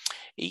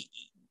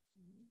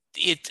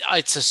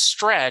it's a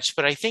stretch,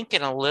 but I think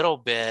in a little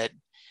bit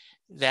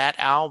that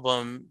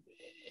album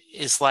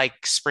is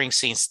like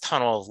Springsteen's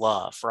Tunnel of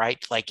Love, right?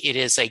 Like, it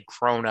is a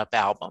grown-up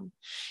album.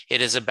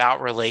 It is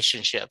about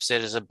relationships.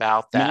 It is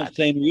about that.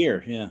 Same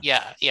year,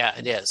 yeah,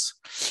 it is.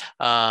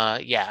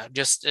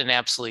 Just an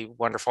absolutely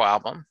wonderful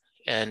album.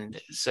 And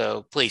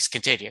so please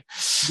continue.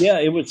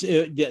 Yeah,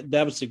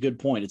 that was a good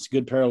point. It's a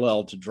good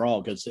parallel to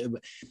draw, because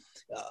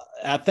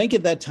I think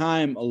at that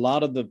time, a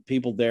lot of the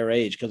people their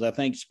age, because I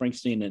think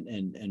Springsteen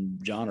and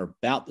John are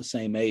about the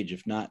same age,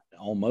 if not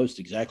almost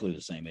exactly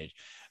the same age.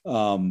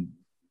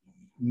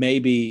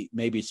 Maybe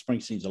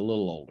Springsteen's a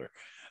little older.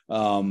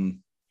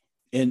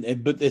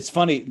 But it's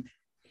funny.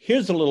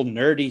 Here's a little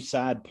nerdy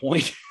side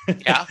point.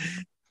 Yeah.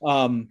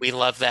 We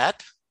love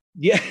that.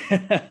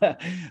 Yeah.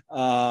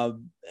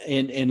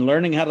 In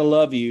Learning How to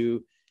Love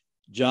You,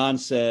 John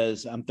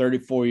says, I'm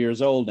 34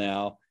 years old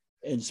now.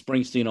 And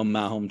Springsteen on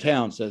My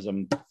Hometown says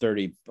I'm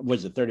 30.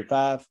 Was it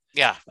 35?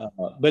 Yeah.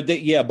 But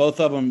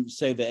both of them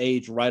say the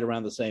age right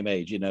around the same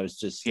age. It's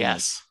just a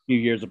few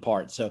years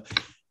apart. So,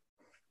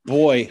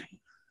 boy,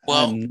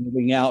 I'm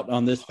moving out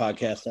on this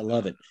podcast. I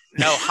love it.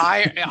 No,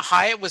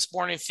 Hiatt was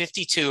born in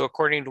 52,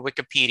 according to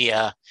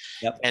Wikipedia.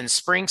 Yep. And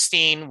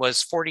Springsteen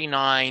was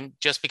 49,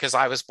 just because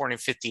I was born in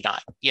 59,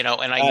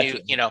 and I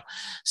knew,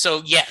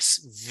 so yes,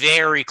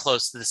 very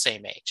close to the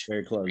same age.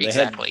 Very close.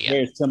 Exactly. They had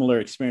very similar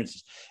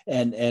experiences.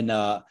 And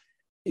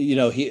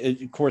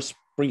he, of course,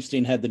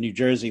 Springsteen had the New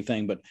Jersey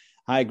thing, but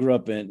I grew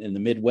up in the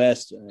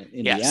Midwest,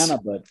 Indiana, yes.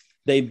 But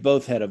they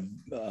both had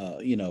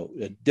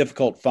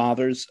difficult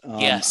fathers.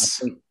 Yes.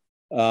 I think,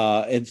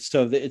 and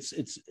so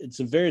it's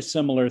a very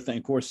similar thing.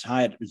 Of course,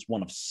 Hiatt is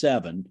one of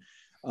 7,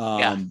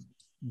 but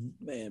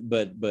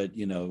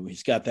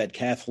he's got that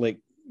Catholic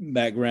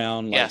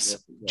background.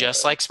 Yes,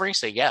 just like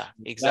Springsteen. Yeah,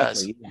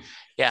 exactly.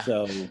 Yeah.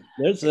 So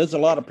there's a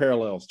lot of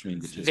parallels between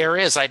the two. There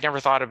is. I'd never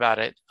thought about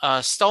it.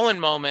 Stolen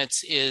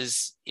Moments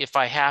is, if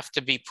I have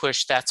to be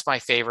pushed, that's my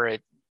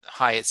favorite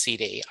Hiatt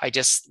CD. I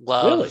just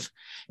love. Really?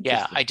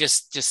 Yeah, I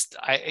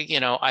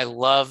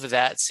love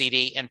that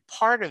CD, and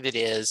part of it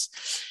is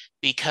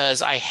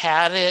because I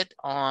had it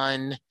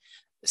on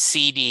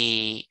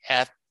CD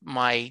at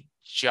my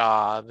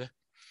job,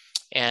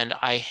 and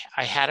I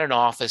had an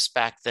office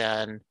back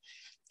then,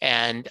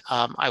 and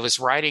I was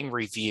writing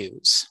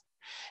reviews.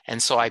 And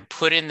so I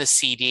put in the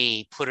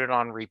CD, put it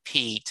on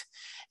repeat,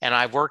 and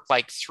I worked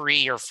like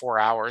 3 or 4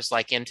 hours,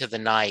 like into the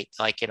night.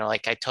 Like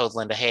I told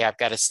Linda, hey, I've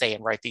got to stay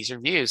and write these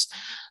reviews.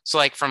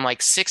 So from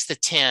 6 to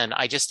 10,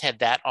 I just had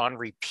that on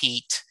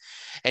repeat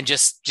and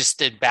just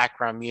did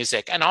background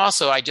music. And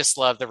also I just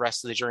love The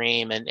Rest of the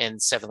Dream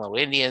and Seven Little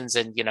Indians,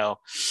 and,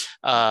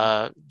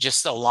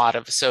 just a lot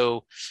of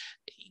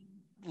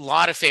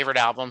favorite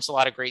albums, a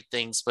lot of great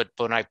things. But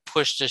when I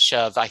push to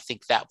shove, I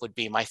think that would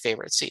be my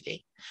favorite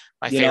CD,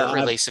 my favorite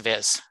release of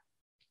his.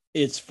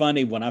 It's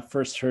funny, when I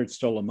first heard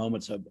Stolen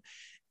Moments, in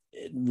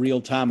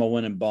real time, I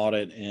went and bought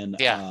it, and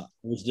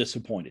was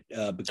disappointed.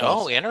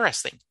 Because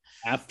interesting.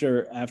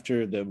 After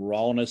the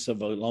rawness of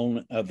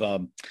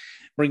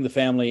Bring the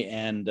Family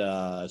and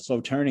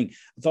Slow Turning,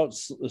 I thought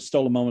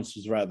Stolen Moments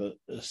was rather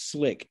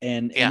slick,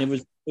 and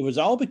it was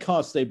all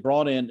because they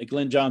brought in,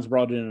 Glenn Johns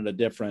brought in a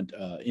different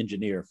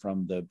engineer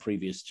from the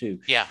previous 2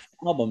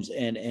 albums,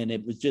 and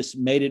it was just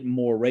made it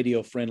more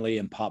radio friendly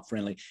and pop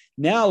friendly.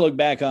 Now I look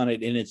back on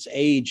it, and it's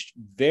aged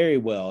very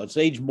well. It's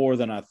aged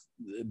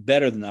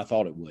better than I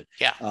thought it would.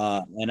 Yeah.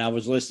 And I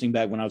was listening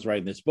back when I was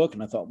writing this book,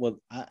 and I thought, well,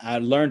 I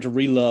learned to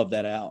re-love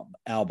that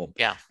album.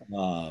 Yeah.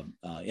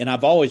 And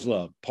I've always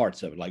loved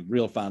parts of it, like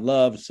Real Fine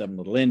Love, Seven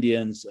Little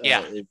Indians.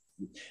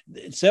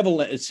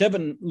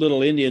 Seven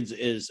Little Indians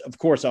is, of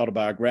course,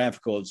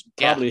 autobiographical. It's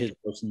probably his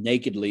most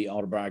nakedly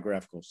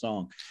autobiographical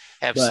song.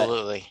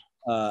 Absolutely.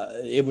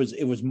 But, it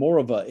was more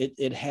of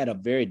it had a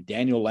very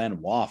Daniel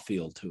Lanois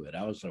feel to it.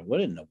 I was like, what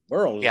in the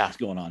world is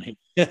going on here?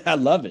 I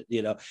love it,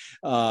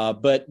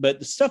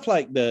 but stuff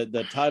like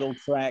the title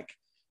track,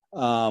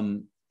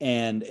 and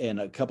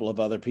a couple of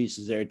other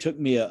pieces there, it took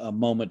me a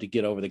moment to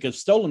get over there, because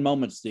Stolen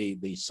Moments,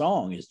 the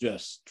song is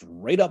just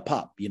straight up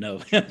pop,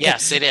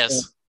 Yes, it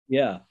is.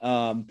 Yeah.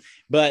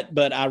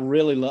 But I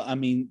really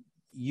love,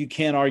 you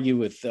can't argue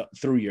with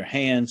Through Your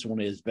Hands, one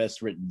of his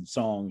best written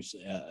songs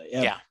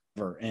ever.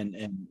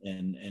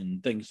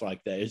 And things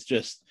like that. It's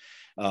just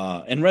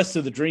and Rest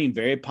of the Dream,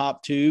 very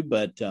pop too,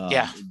 but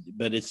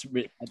it's,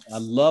 I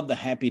love the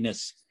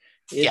happiness.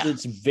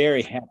 It's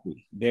very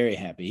happy.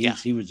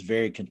 He was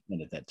very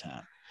content at that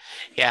time.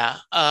 Yeah.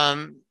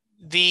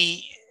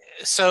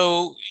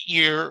 So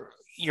you're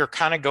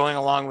kind of going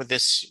along with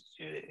this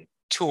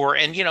tour,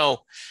 and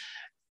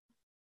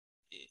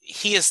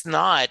he is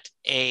not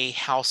a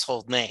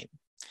household name.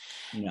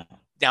 No.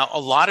 Now,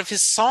 a lot of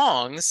his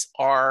songs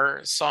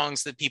are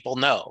songs that people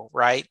know,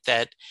 right?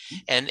 That,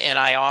 and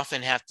I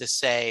often have to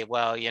say,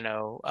 well,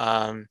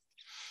 Bonnie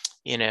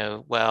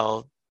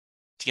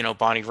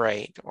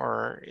Raitt,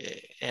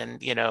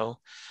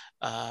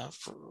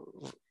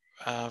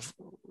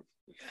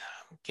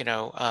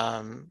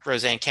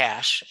 Roseanne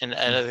Cash and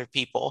other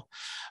people.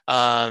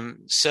 And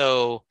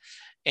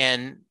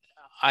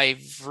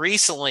I've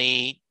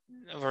recently,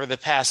 over the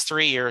past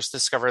 3 years,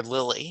 discovered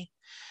Lily,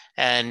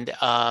 and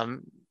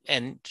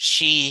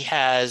she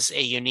has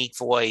a unique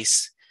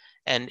voice,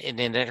 and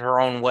in her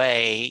own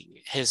way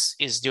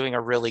is doing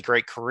a really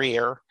great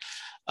career.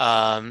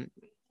 And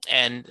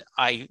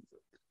I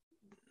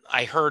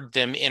I heard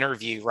them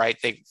interview, right?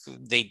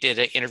 They did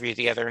an interview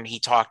together, and he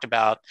talked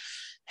about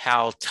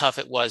how tough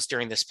it was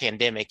during this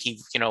pandemic. He,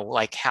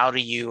 like, how do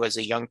you as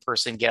a young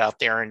person get out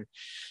there and,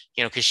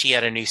 because she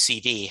had a new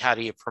CD, how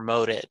do you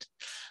promote it?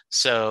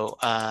 So,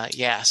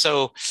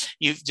 so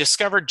you've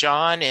discovered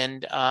John,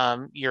 and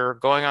you're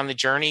going on the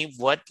journey.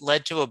 What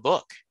led to a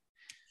book?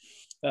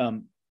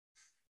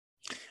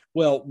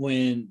 Well,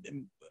 when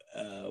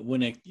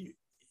okay,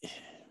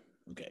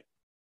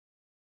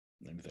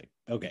 let me think.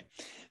 Okay,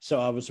 so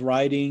I was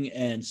writing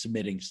and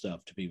submitting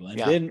stuff to people, and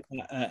then,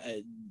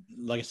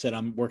 like I said,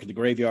 I'm working the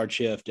graveyard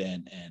shift,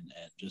 and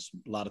just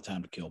a lot of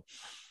time to kill,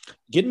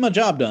 getting my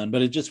job done,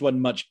 but it just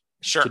wasn't much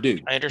to do.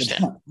 I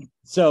understand.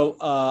 So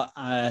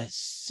I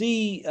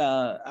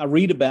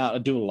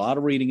do a lot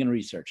of reading and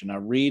research, and I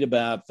read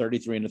about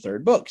 33 and a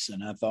third books.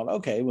 And I thought,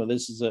 okay, well,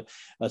 this is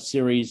a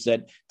series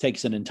that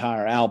takes an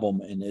entire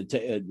album, and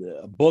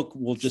a book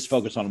will just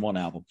focus on one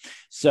album.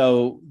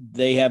 So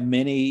they have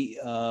many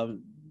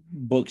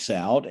books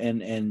out,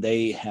 and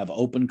they have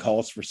open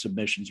calls for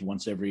submissions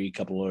once every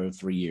couple or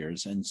 3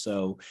 years. And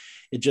so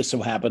it just so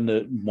happened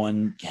that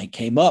one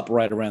came up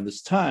right around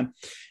this time,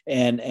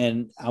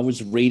 and I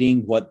was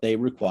reading what they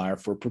require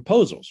for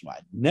proposals.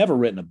 I'd never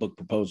written a book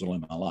proposal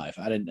in my life.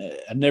 I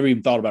never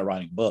even thought about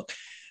writing a book.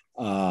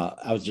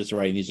 I was just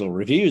writing these little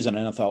reviews, and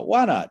then I thought,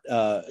 why not?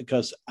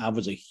 Because I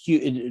was a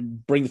huge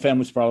Bring the Family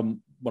was probably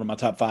one of my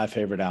top 5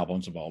 favorite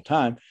albums of all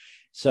time.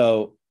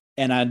 So,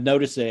 and I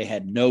noticed they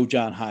had no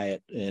John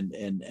Hiatt,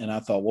 and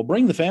I thought, well,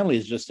 Bring the Family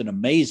is just an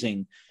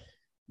amazing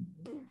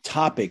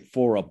topic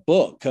for a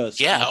book, because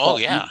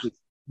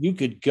you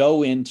could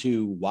go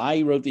into why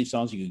he wrote these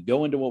songs, you could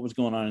go into what was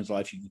going on in his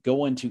life, you could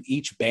go into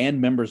each band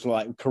member's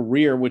life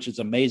career, which is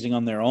amazing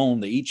on their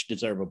own. They each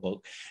deserve a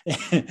book.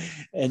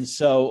 And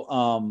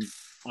so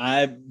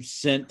I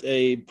sent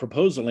a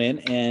proposal in,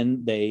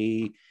 and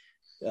I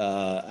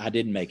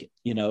didn't make it,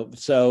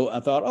 so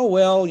I thought, oh,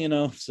 well,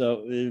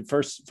 so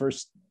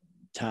first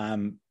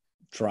time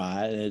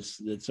try,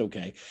 it's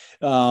okay.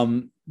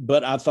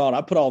 But I thought,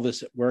 I put all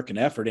this work and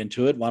effort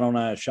into it, why don't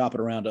I shop it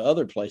around to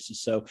other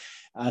places? So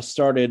I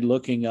started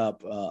looking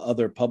up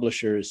other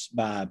publishers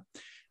by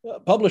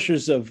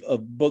publishers of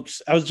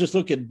books. I was just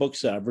looking at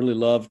books that I've really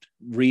loved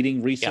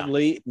reading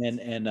recently,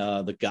 and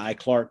the Guy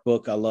Clark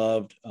book I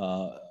loved,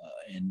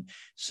 and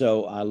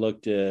so I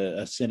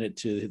I sent it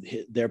to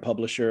their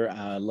publisher.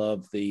 I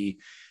love the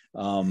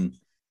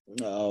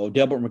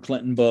Delbert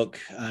McClinton book.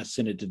 I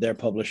sent it to their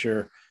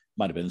publisher.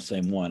 Might have been the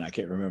same one. I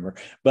can't remember,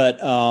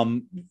 but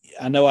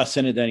I know I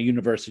sent it to the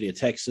University of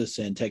Texas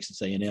and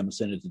Texas A&M. I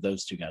sent it to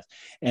those two guys,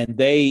 and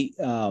they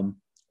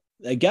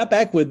got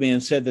back with me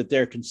and said that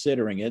they're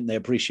considering it and they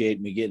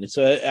appreciate me getting it.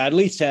 So I at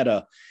least had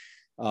a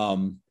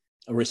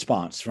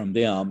response from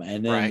them.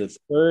 And then the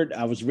third,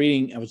 I was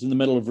in the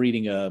middle of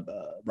reading a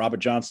Robert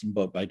Johnson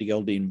book by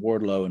D.L. Dean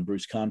Wardlow and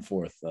Bruce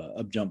Conforth,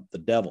 Up Jumped the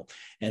Devil.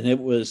 And it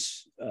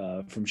was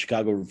from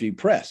Chicago Review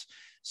Press.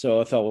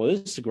 So I thought, well,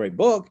 this is a great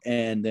book.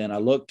 And then I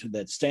looked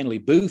that Stanley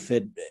Booth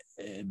had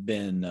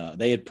been,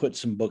 they had put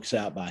some books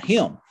out by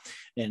him.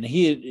 And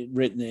he had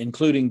written,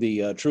 including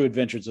the True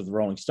Adventures of the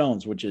Rolling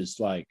Stones, which is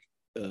like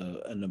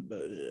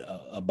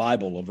a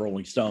Bible of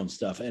Rolling Stones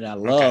stuff. And I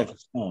love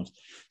Stones.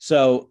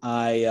 So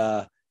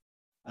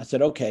I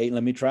said, okay,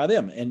 let me try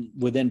them. And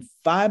within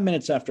 5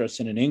 minutes after I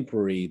sent an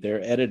inquiry,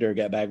 their editor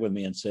got back with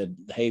me and said,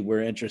 hey,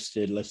 we're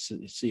interested. Let's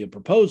see a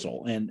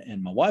proposal. And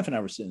my wife and I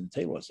were sitting at the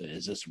table. I said,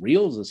 is this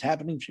real? Is this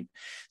happening?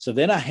 So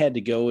then I had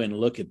to go and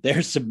look at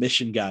their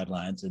submission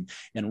guidelines and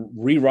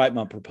rewrite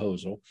my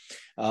proposal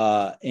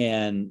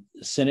and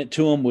send it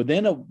to them.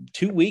 Within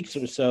 2 weeks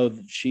or so,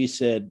 she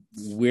said,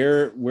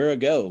 we're a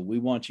go. We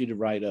want you to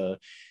write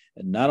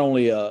not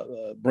only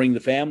Bring the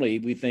Family,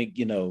 we think,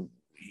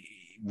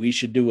 we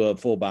should do a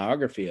full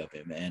biography of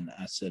him. And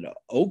I said,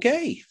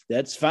 okay,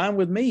 that's fine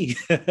with me.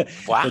 Wow.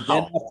 But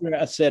then after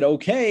I said,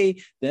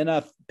 okay, then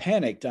I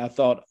panicked. I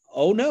thought,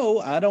 oh no,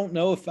 I don't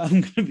know if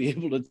I'm going to be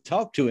able to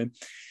talk to him.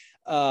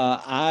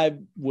 I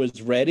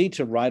was ready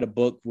to write a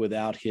book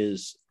without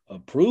his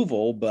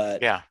approval,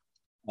 but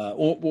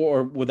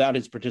or without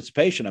his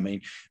participation. I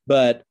mean,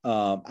 but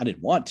I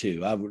didn't want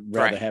to. I would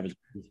rather have his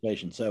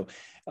participation. So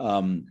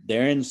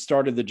therein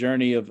started the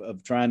journey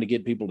of trying to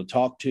get people to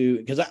talk to,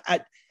 because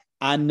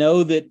I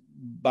know that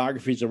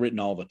biographies are written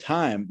all the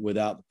time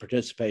without the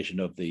participation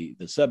of the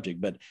subject,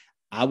 but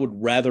I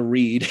would rather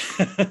read.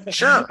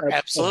 Sure,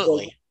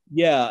 absolutely.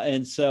 Yeah.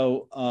 And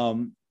so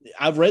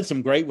I've read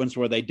some great ones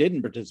where they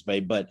didn't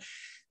participate, but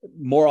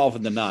more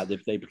often than not,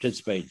 if they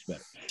participate, it's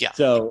better. Yeah.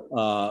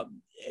 So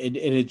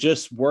it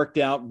just worked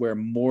out where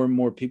more and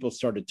more people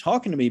started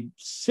talking to me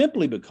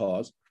simply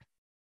because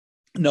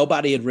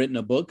nobody had written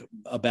a book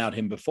about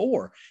him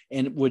before,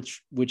 and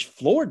which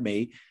floored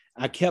me.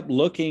 I kept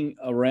looking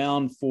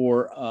around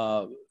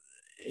for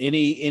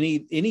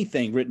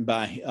anything written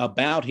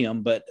about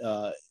him, but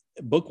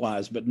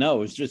book-wise, but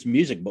no, it's just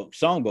music books,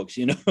 song books,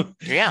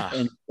 Yeah.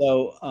 And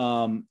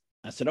so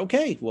I said,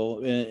 okay,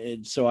 well,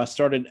 so I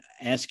started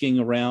asking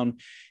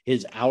around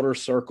his outer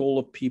circle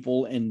of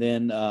people, and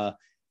then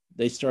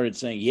they started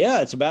saying,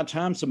 yeah, it's about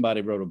time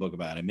somebody wrote a book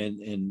about him.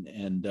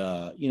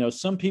 And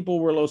some people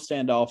were a little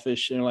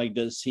standoffish and like,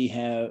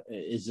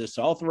 is this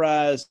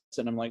authorized?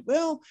 And I'm like,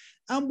 well,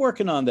 I'm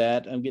working on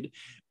that.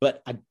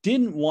 But I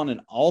didn't want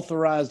an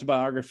authorized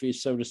biography,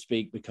 so to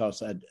speak,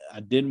 because I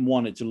didn't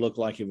want it to look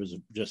like it was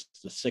just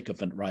a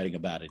sycophant writing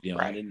about it.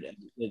 Right.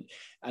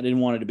 I didn't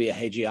want it to be a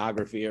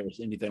hagiography or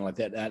anything like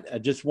that. I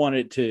just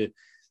wanted to,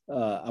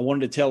 I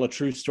wanted to tell a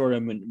true story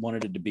and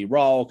wanted it to be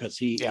raw because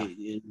he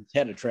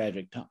had a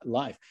tragic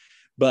life,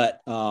 but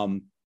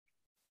and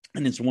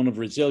it's one of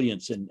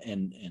resilience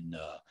and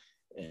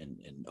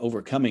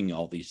overcoming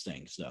all these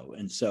things.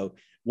 So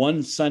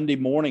one Sunday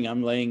morning,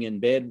 I'm laying in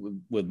bed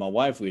with my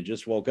wife. We had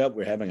just woke up.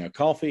 We're having a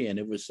coffee, and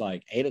it was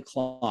like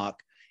 8:00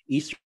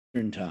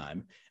 Eastern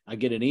time. I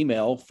get an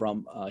email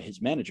from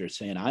his manager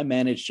saying, "I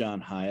manage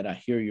John Hiatt. I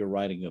hear you're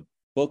writing a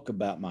book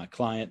about my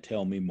client.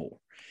 Tell me more."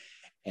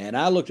 And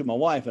I looked at my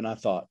wife and I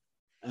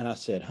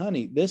said,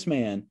 honey, this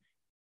man,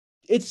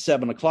 it's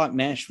 7:00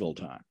 Nashville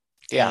time.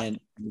 Yeah. And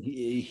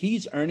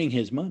he's earning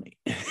his money.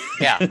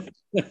 Yeah.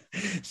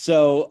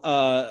 So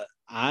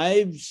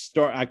I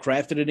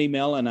crafted an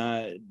email and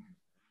I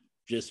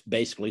just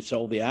basically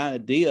sold the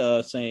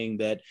idea saying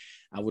that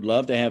I would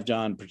love to have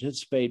John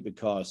participate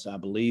because I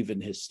believe in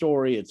his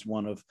story. It's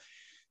one of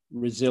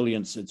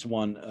resilience. It's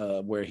one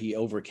where he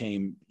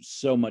overcame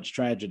so much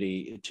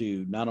tragedy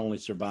to not only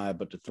survive,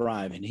 but to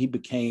thrive. And he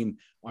became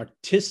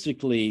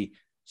artistically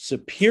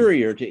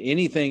superior to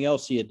anything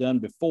else he had done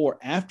before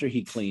after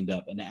he cleaned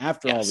up and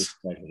after all this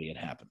tragedy had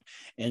happened.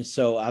 And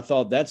so I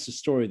thought that's the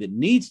story that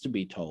needs to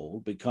be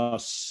told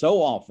because so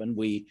often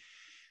we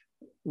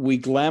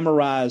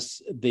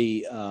glamorize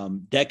the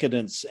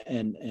decadence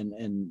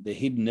and the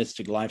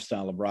hedonistic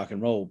lifestyle of rock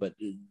and roll, but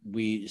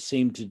we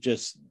seem to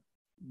just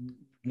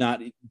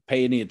not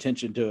pay any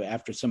attention to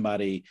after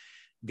somebody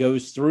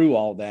goes through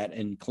all that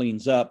and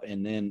cleans up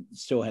and then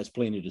still has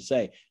plenty to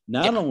say.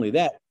 Not only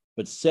that,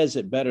 but says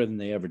it better than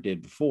they ever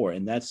did before.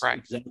 And that's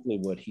exactly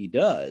what he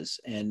does.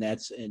 And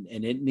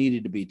and it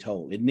needed to be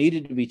told. It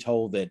needed to be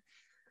told that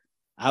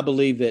I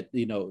believe that,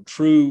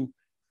 true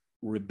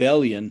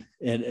rebellion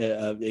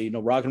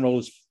and, rock and roll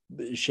is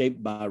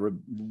shaped by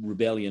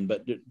rebellion,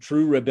 but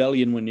true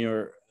rebellion when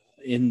you're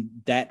in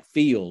that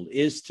field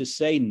is to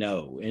say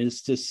no,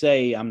 is to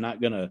say I'm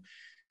not going to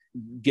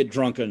get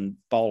drunk and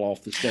fall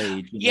off the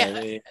stage.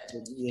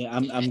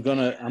 I'm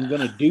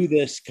gonna do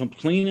this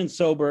clean and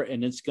sober,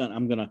 and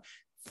I'm gonna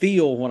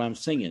feel what I'm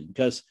singing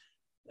because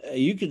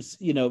you could,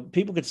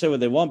 people could say what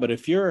they want, but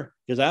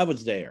because I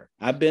was there,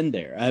 I've been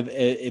there.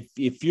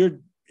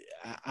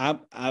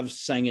 I've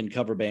sang in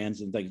cover bands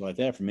and things like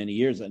that for many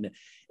years, and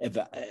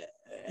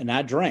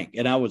I drank,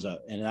 and I was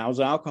an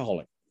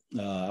alcoholic.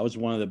 I was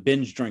one of the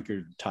binge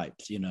drinker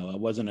types. I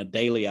wasn't a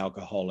daily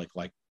alcoholic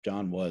like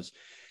John was.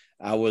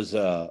 I was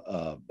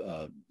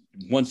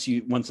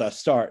once I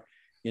start,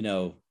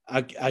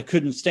 I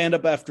couldn't stand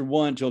up after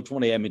one until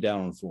 20 had me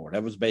down on the floor.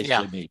 That was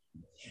basically me.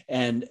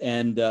 And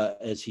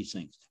as he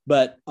sings,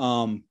 but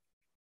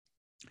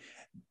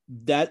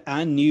that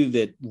I knew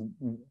that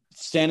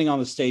standing on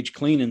the stage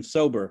clean and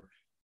sober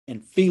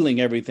and feeling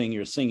everything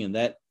you're singing,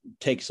 that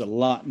takes a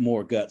lot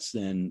more guts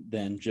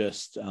than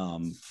just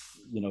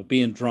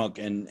being drunk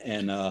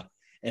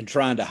and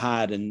trying to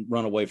hide and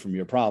run away from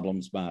your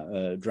problems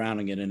by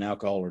drowning it in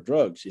alcohol or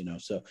drugs,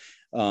 So,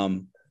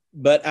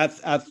 but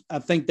I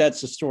think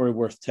that's a story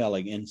worth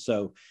telling, and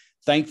so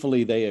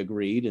thankfully they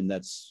agreed, and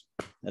that's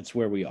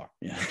where we are.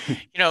 Yeah.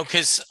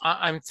 Because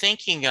I'm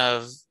thinking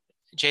of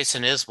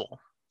Jason Isbell,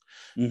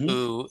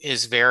 who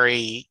is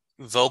very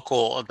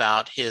vocal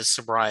about his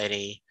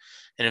sobriety,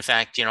 and in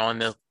fact,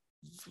 on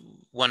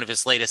one of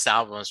his latest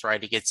albums,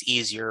 right, it gets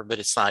easier, but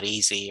it's not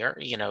easy, or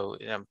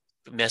I'm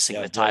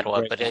messing the title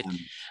up, but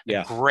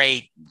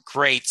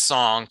great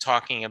song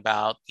talking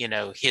about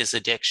his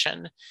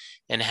addiction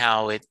and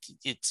how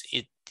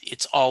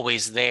it's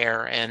always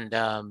there. And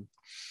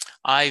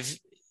I've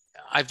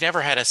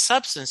never had a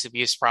substance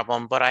abuse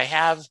problem, but I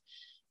have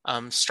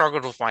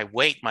struggled with my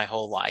weight my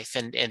whole life,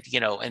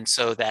 and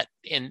so that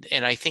and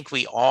I think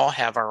we all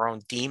have our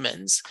own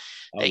demons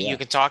that you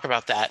can talk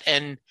about that.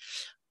 And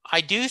I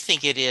do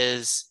think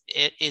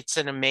it's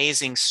an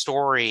amazing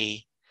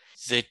story,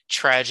 the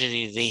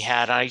tragedy that he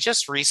had. I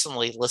just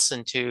recently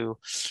listened to,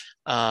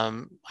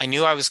 I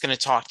knew I was going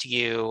to talk to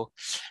you.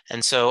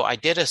 And so I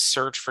did a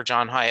search for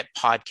John Hiatt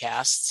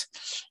podcasts,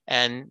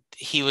 and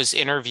he was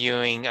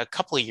interviewing a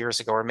couple of years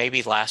ago, or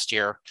maybe last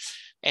year.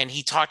 And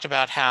he talked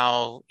about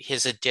how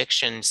his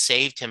addiction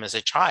saved him as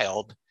a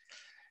child,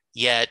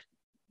 yet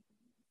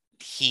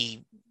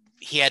he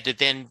had to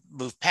then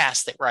move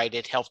past it, right?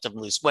 It helped him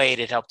lose weight.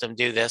 It helped him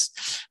do this,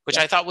 which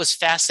I thought was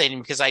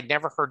fascinating because I'd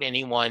never heard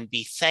anyone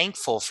be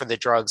thankful for the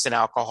drugs and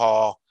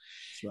alcohol.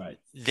 That's right.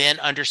 Then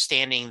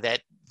understanding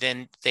that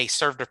then they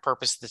served a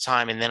purpose at the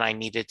time, and then I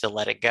needed to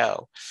let it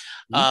go.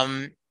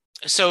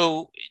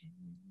 So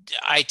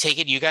I take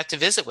it you got to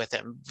visit with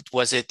him.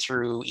 Was it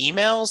through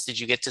emails? Did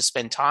you get to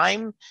spend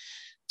time?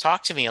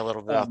 Talk to me a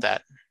little bit about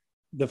that.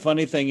 The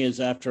funny thing is,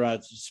 after I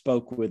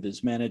spoke with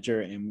his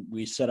manager and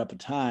we set up a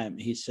time,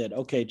 he said,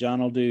 "Okay, John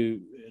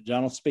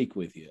will speak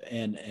with you,"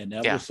 and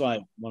that was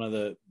like one of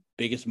the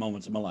biggest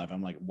moments of my life.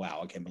 I'm like,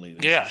 wow, I can't believe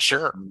it. Yeah,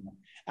 sure.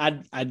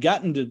 I'd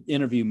gotten to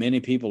interview many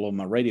people on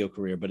my radio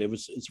career, but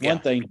it's one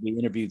thing to be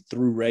interviewed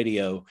through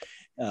radio.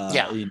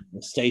 The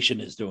station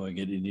is doing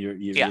it, and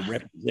you're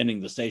representing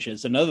the station.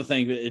 It's another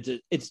thing.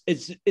 It's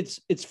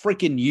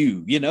freaking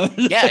you, you know.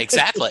 Yeah,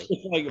 exactly.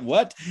 Like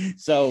what?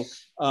 So,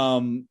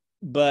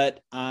 but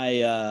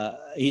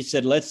he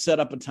said, let's set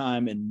up a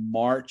time in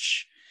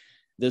March.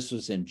 This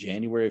was in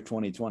January of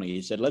 2020.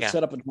 He said, let's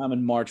set up a time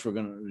in March.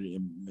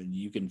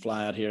 You can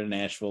fly out here to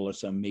Nashville or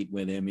some, meet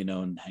with him, you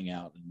know, and hang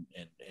out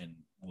and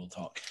we'll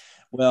talk.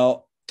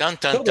 Well, dun,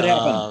 dun,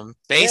 dun.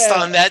 Based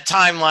on that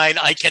timeline,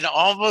 I can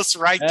almost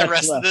write the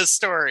rest of this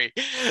story.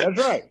 That's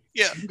right.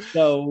 Yeah.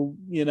 So,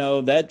 you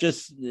know, that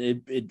just,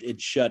 it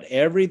shut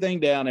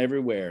everything down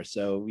everywhere.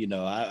 So, you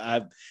know,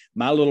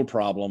 my little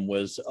problem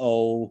was,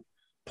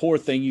 poor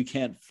thing, you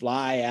can't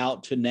fly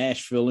out to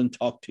Nashville and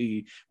talk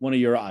to one of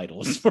your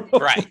idols.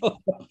 Right.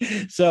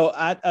 So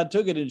I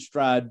took it in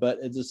stride,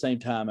 but at the same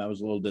time, I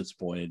was a little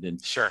disappointed. And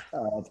sure,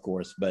 of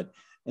course,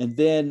 and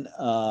then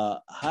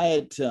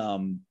Hiatt,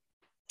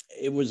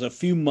 it was a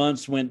few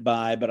months went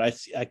by, but I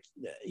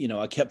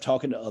kept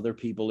talking to other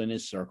people in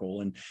his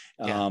circle. And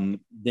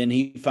then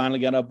he finally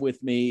got up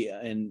with me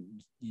and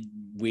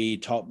we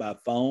talked by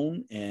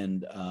phone,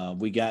 and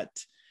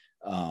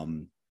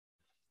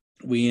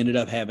we ended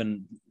up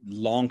having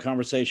long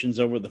conversations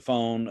over the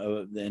phone,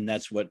 and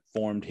that's what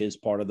formed his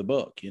part of the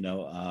book, you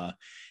know.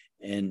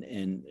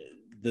 And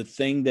the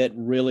thing that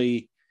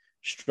really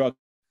struck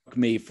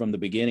me from the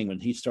beginning when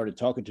he started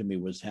talking to me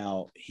was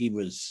how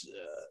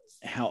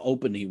how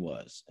open he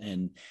was,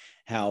 and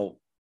how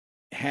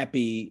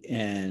happy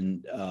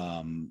and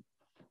I'm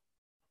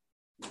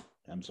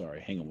sorry,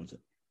 hang on one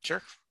second.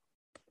 Sure.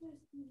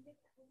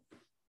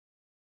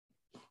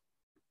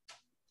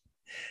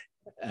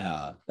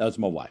 That was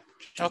my wife.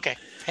 Okay.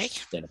 Hey.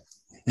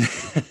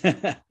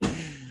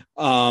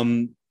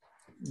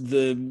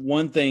 The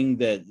one thing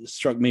that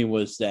struck me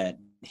was that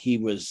he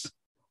was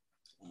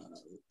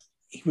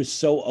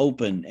so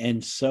open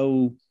and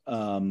so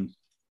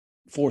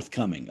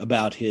forthcoming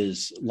about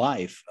his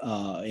life,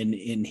 and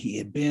he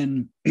had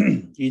been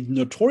he'd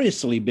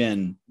notoriously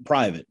been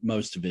private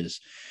most of his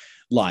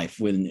life.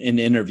 When in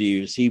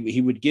interviews, he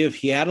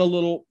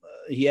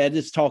had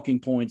his talking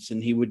points,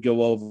 and he would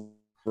go over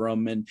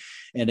them, and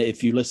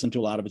if you listen to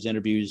a lot of his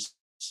interviews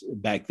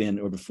back then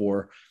or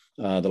before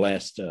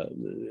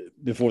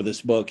before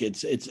this book,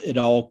 it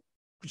all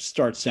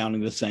starts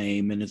sounding the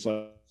same, and it's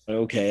like,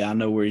 okay, I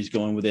know where he's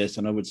going with this,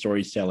 I know what story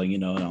he's telling, you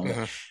know, and all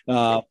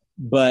that.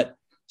 But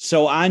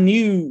so I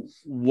knew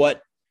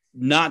what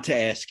not to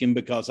ask him,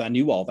 because I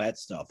knew all that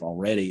stuff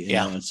already, you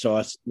know? And so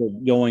I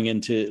started going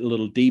into a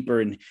little deeper,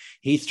 and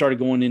he started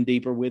going in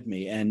deeper with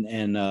me, and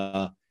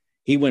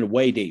he went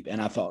way deep, and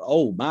I thought,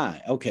 oh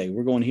my, okay,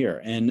 we're going here.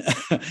 And,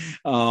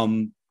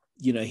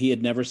 you know, he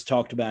had never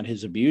talked about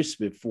his abuse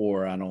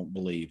before, I don't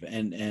believe.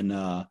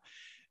 And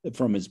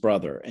from his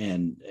brother.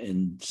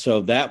 And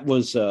so that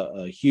was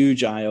a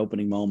huge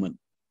eye-opening moment.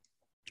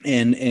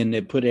 And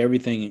it put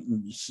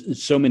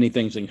so many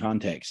things in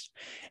context.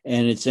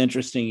 And it's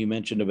interesting you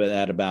mentioned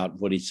about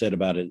what he said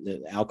about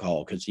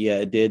alcohol, because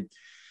it did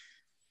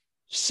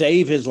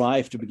save his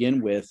life to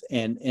begin with.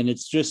 And it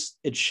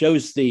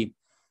shows the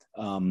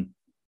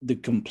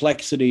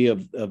complexity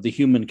of the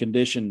human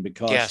condition,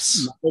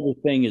 because not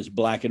everything is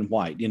black and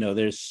white. You know,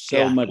 there's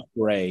so much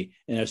gray,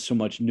 and there's so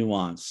much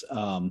nuance.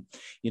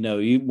 You know,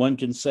 one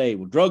can say,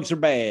 well, drugs are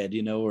bad,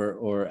 you know,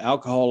 or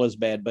alcohol is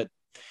bad, but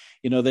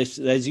you know,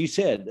 as you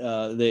said,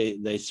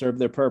 they serve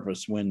their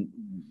purpose when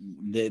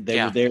they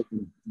were there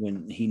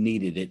when he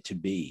needed it to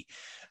be.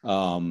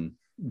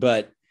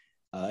 But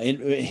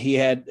he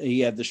had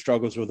the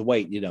struggles with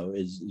weight, you know,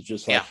 is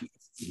just like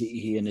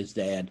he and his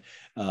dad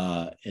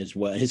as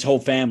well. His whole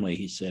family,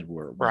 he said,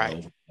 were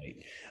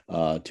overweight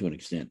to an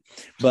extent.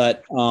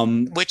 But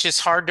which is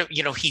hard to,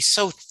 you know, he's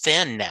so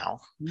thin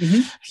now.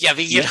 Mm-hmm. Yeah,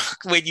 but you know,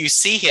 when you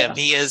see him,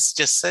 he is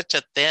just such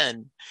a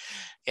thin.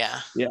 Yeah.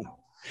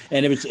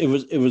 And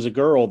it was a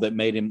girl that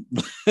made him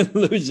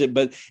lose it.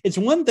 But it's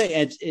one thing.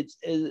 It's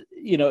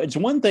you know, it's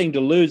one thing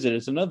to lose it.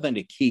 It's another thing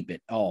to keep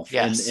it off.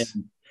 Yes.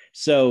 And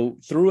so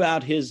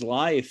throughout his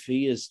life,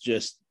 he is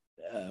just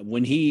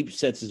when he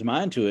sets his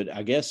mind to it,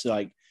 I guess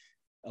like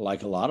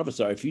a lot of us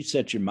are. If you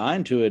set your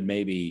mind to it,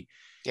 maybe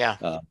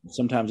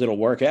sometimes it'll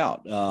work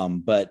out.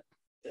 But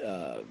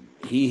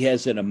he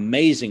has an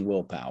amazing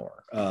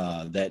willpower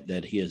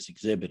that he has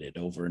exhibited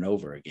over and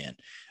over again.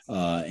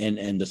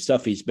 And the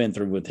stuff he's been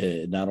through with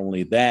not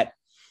only that,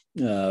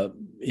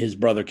 his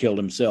brother killed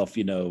himself,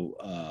 you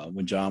know,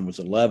 when John was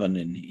 11,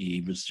 and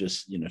he was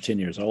just, you know, 10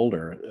 years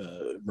older,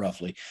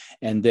 roughly.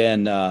 And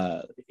then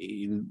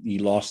he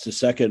lost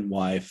his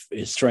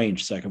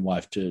estranged second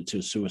wife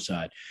to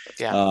suicide.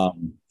 So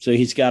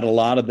he's got a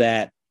lot of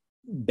that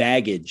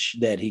baggage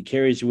that he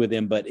carries with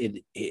him, but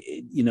it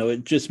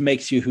just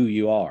makes you who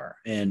you are.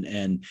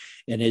 And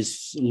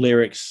his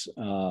lyrics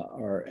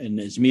and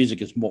his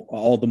music is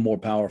all the more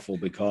powerful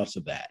because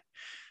of that.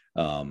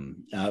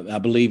 I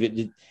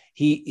believe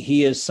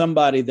he is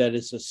somebody that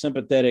is a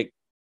sympathetic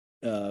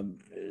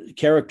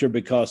character,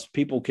 because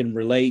people can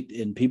relate,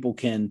 and people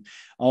can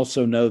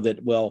also know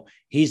that, well,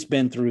 he's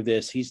been through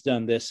this, he's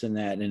done this and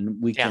that,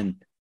 and we can.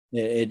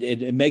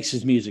 It makes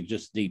his music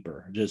just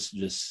deeper, and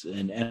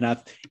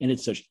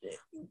it's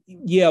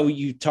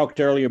you talked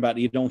earlier about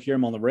you don't hear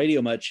him on the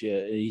radio much.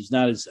 He's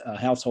not as a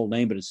household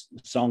name, but his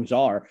songs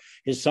are.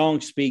 His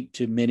songs speak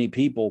to many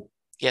people.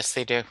 Yes,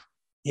 they do.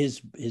 His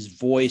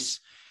voice,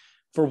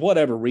 for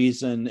whatever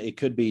reason, it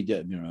could be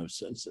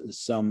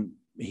some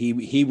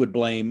he would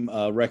blame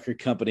record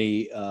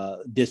company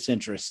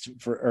disinterest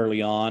for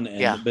early on,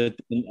 but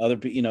other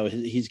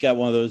he's got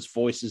one of those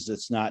voices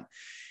that's not.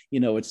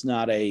 It's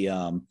not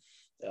a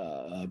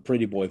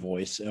pretty boy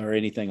voice or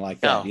anything like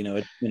that. No.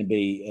 It's going to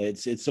be,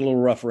 it's a little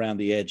rough around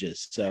the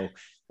edges. So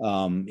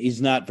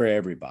he's not for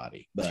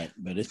everybody, but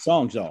his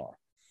songs are.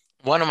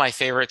 One of my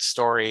favorite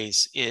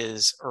stories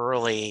is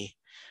early.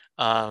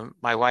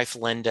 My wife,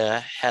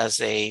 Linda,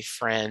 has a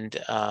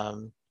friend,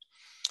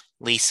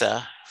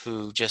 Lisa,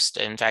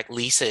 in fact,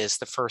 Lisa is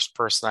the first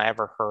person I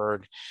ever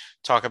heard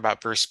talk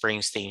about Bruce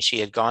Springsteen. She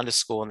had gone to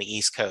school on the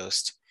East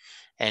Coast,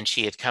 and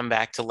she had come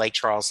back to Lake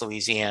Charles,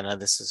 Louisiana.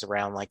 This is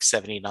around like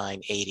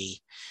 79,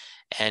 80.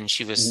 And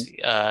she was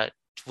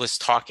was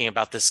talking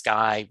about this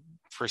guy,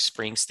 Bruce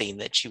Springsteen,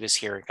 that she was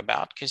hearing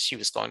about because she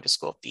was going to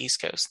school at the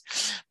East Coast.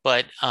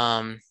 But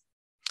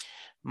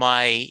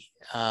my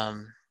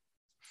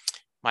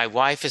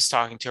wife is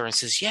talking to her and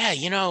says, yeah,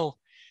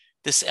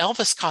 this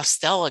Elvis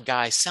Costello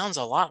guy sounds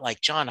a lot like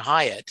John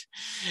Hiatt.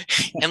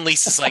 And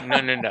Lisa's like,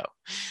 no.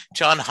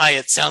 John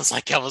Hiatt sounds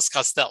like Elvis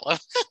Costello.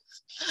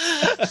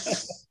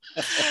 That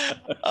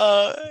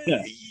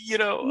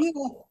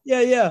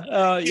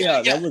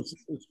was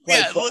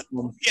quite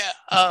fun.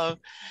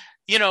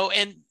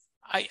 And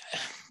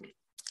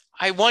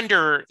I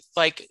wonder,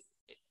 like,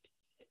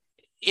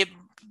 it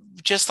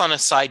just on a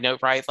side note,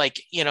 right?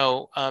 Like,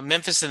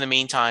 Memphis in the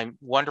Meantime,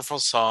 wonderful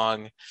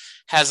song,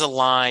 has a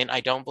line, I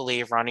don't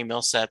believe Ronnie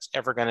Millsap's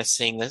ever going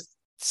to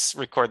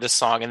record this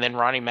song. And then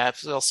Ronnie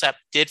Millsap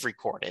did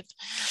record it,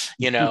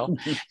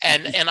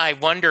 and I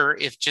wonder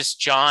if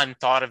just John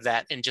thought of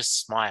that and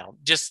just smiled,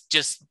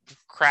 just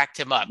cracked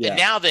him up. And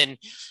now then,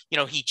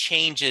 he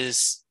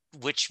changes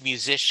which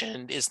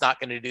musician is not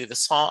going to do the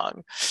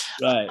song.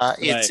 Right.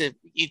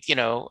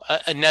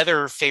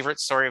 Another favorite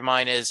story of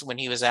mine is when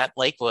he was at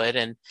Lakewood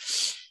and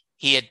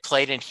he had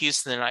played in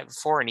Houston the night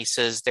before, and he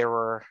says there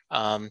were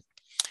astronauts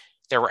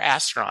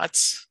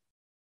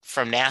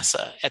from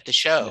NASA at the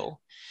show.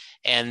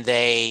 And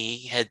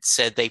they had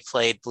said they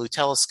played Blue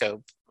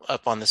Telescope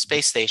up on the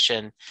space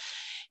station.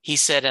 He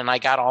said, and I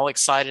got all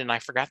excited and I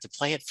forgot to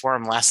play it for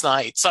him last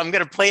night. So I'm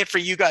going to play it for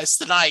you guys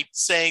tonight,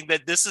 saying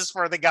that this is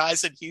for the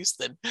guys in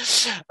Houston.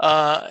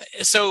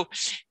 So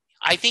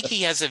I think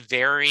he has a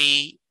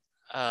very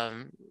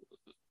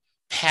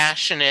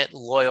passionate,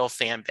 loyal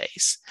fan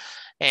base.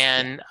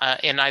 And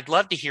I'd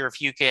love to hear if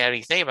you can add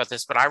anything about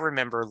this, but I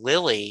remember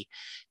Lily,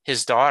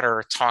 his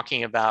daughter,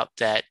 talking about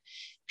that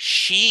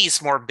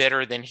she's more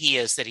bitter than he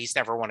is that he's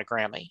never won a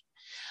Grammy.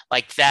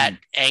 Like that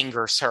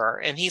angers her.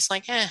 And he's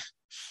like,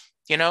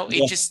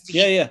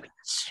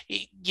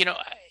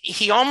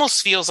 he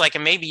almost feels like,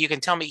 and maybe you can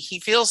tell me, he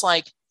feels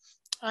like,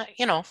 I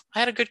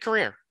had a good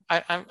career.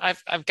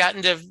 I've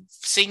gotten to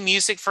sing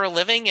music for a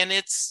living, and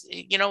it's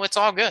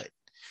all good.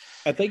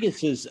 I think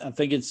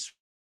it's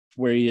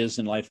where he is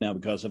in life now,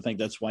 because I think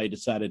that's why he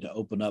decided to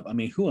open up. I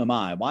mean, who am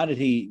I? Why did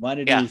he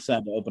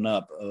decide to open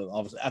up?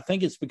 I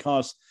think it's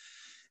because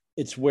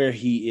it's where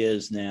he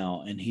is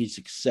now, and he's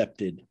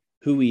accepted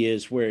who he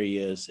is, where he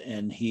is,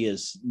 and he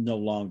is no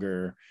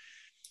longer,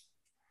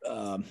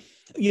 I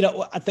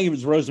think it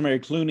was Rosemary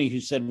Clooney who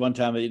said one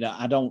time,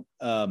 I don't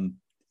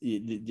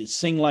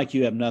sing like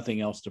you have nothing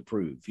else to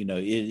prove, you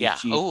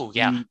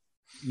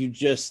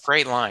just,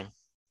 great line.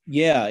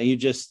 Yeah.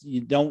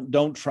 You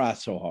don't try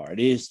so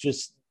hard. It's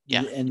just,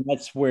 and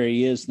that's where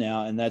he is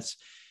now. And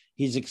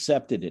he's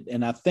accepted it.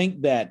 And I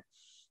think that,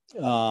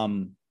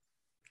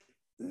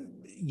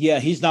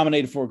 he's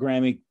nominated for a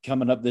Grammy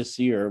coming up this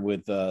year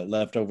with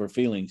Leftover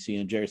Feelings, he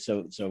and Jerry.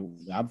 So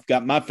I've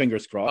got my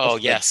fingers crossed. Oh,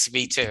 yes,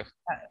 me too.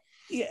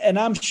 And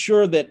I'm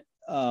sure that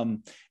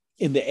in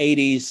the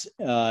 80s,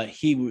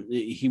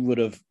 he would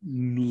have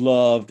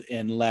loved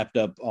and lapped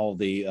up all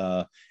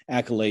the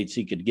accolades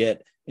he could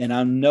get. And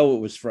I know it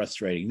was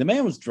frustrating. The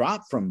man was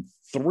dropped from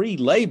 3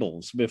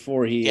 labels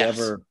before he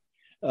ever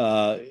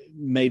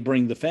made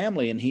Bring the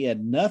Family, and he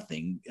had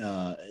nothing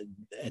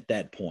at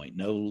that point.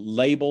 No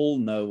label,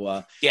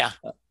 no.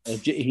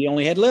 He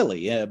only had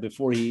Lily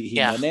before he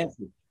met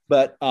Nancy.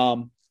 But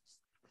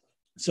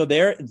so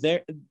there,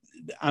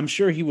 I'm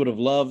sure he would have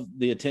loved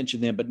the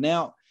attention then. But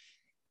now,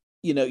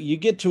 you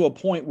get to a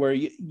point where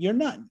you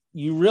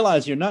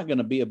realize you're not going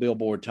to be a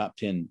Billboard top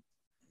 10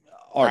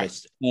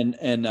 artist, right.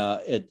 and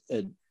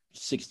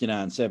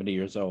 69, 70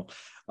 years old.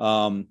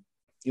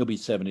 He'll be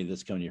 70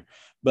 this coming year,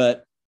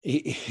 but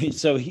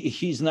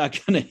he's not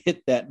going to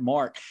hit that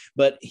mark,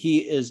 but he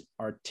is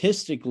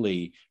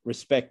artistically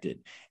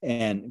respected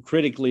and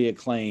critically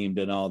acclaimed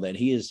and all that.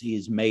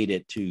 He's made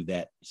it to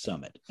that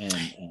summit.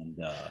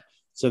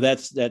 So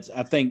that's,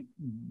 I think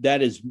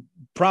that is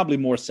probably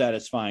more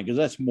satisfying because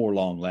that's more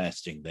long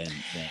lasting than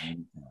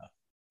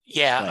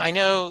I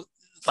know,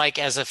 like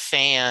as a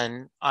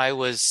fan, I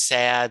was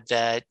sad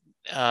that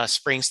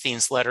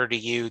Springsteen's Letter to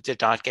You did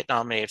not get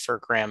nominated for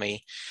a Grammy.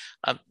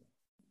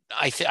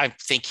 I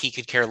think he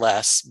could care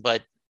less,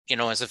 but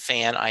as a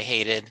fan, I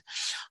hated.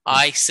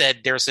 I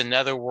said there's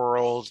another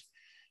world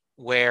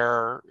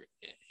where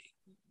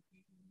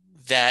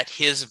that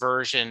his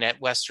version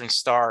at Western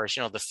Stars,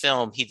 the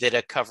film, he did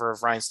a cover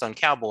of Rhinestone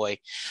Cowboy.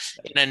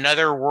 In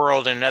another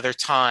world, another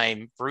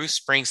time, Bruce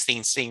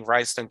Springsteen singing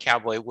Rhinestone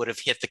Cowboy would have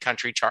hit the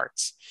country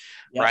charts.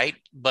 Yep. Right.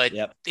 But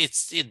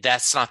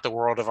that's not the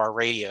world of our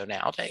radio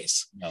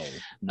nowadays. No.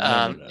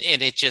 And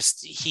it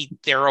just,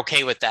 they're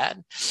okay with that.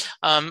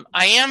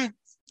 I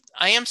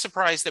am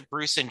surprised that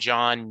Bruce and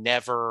John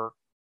never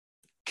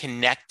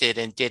connected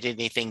and did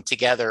anything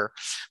together,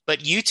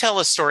 but you tell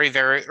a story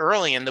very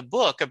early in the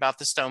book about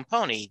the Stone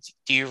Pony.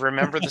 Do you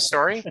remember the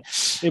story?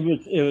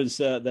 It was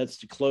that's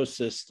the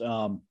closest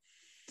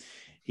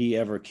he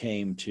ever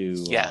came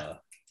to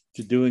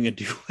doing a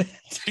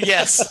duet.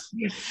 Yes.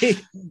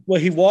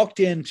 He walked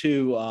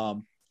into I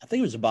think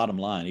it was the Bottom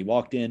Line. He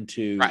walked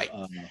into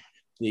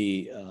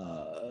the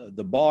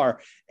bar,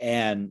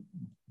 and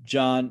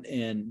John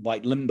and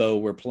White Limbo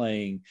were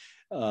playing,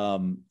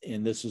 and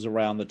this was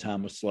around the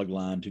time of Slug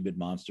Line, Two Bit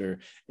Monster,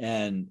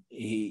 and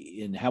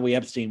Howie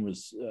Epstein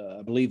was,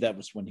 I believe that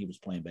was when he was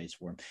playing bass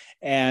for him,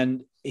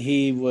 and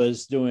he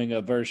was doing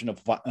a version of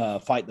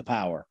Fight the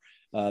Power,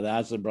 the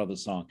Isley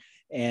Brothers song.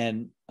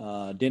 And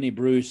Denny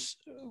Bruce,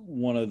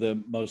 one of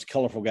the most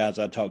colorful guys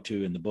I talked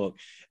to in the book,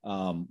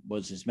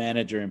 was his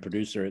manager and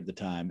producer at the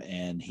time.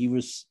 And he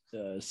was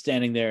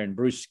standing there, and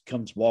Bruce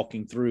comes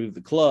walking through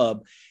the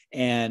club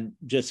and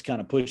just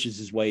kind of pushes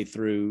his way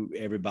through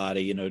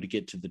everybody, to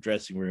get to the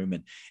dressing room.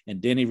 And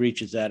Denny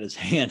reaches out his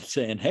hand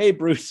saying, "Hey,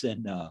 Bruce."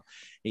 And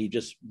he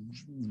just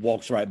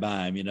walks right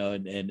by him,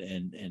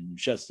 and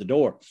shuts the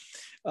door.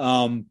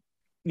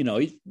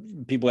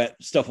 People have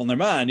stuff on their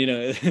mind,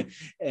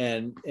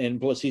 and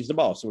plus he's the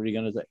boss. So what are you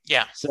going to say?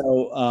 Yeah.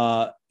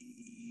 So,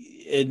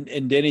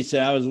 and Denny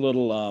said, I was a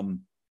little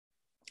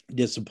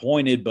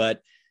disappointed,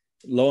 but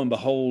lo and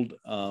behold,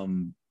 a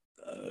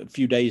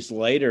few days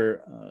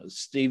later,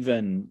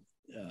 Stephen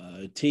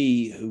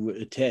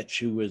Tetch,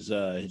 who was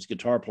his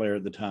guitar player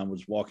at the time,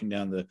 was walking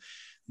down the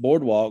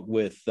boardwalk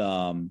with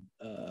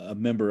a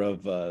member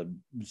of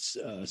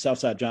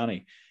Southside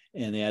Johnny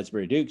and the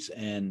Asbury Dukes,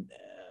 and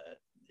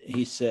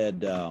he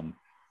said,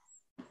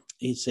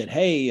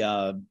 "Hey,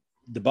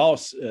 the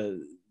boss,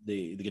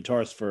 the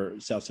guitarist for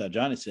Southside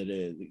Johnny, said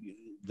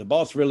the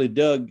boss really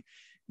dug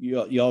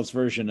y'all's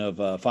version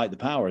of Fight the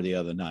Power the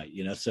other night."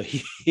 So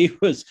he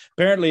was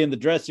apparently in the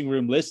dressing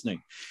room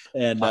listening,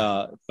 and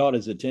caught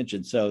his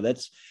attention. So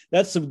that's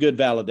some good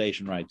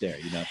validation right there.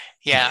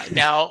 Yeah.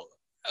 Now,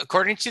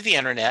 according to the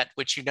internet,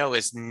 which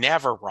is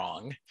never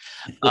wrong,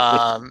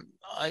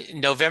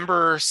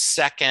 November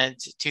 2nd,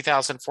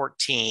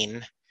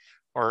 2014.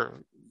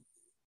 Or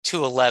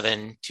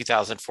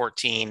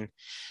 2014,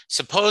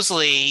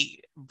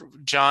 supposedly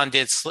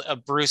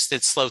Bruce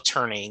did Slow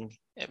Turning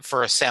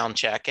for a sound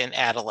check in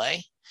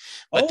Adelaide,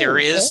 but there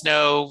is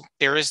no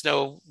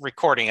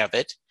recording of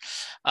it.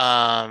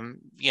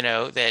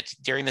 That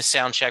during the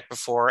sound check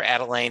before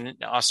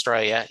Adelaide,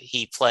 Australia,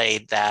 he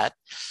played that,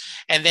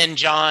 and then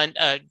John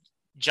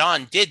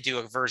did do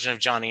a version of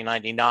Johnny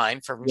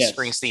 99 from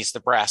Springsteen's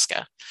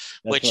Nebraska,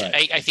 which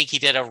I think he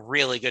did a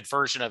really good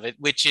version of it,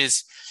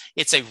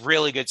 it's a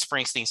really good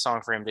Springsteen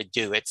song for him to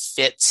do. It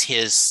fits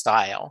his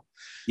style.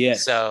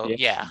 Yes. So,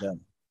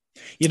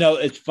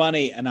 it's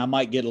funny, and I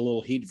might get a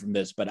little heat from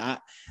this, but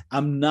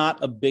I'm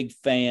not a big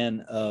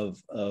fan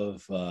of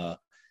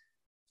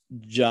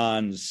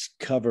John's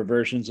cover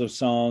versions of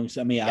songs.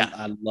 I mean,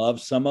 I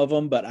love some of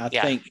them, but I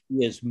think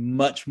he is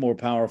much more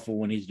powerful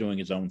when he's doing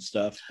his own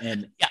stuff.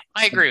 And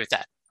I agree with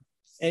that.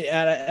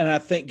 And I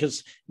think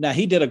because now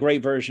he did a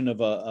great version of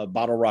a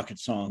Bottle Rocket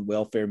song,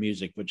 Welfare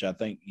Music, which I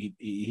think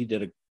he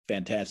did a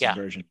fantastic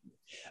version.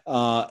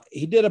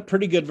 He did a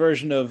pretty good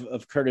version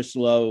of Curtis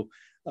Lowe,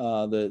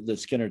 the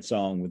Skynyrd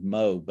song with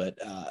Mo, but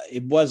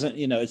it wasn't,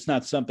 it's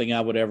not something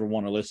I would ever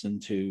want to listen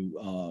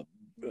to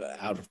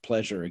out of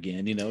pleasure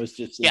again. It's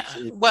just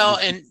it was.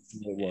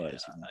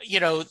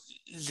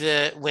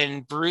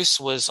 When Bruce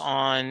was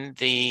on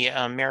the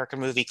American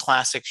Movie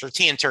Classics or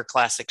TNT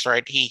Classics,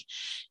 right? He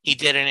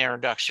did an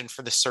introduction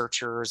for The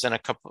Searchers and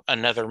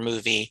another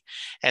movie,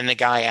 and the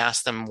guy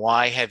asked him,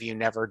 "Why have you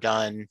never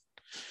done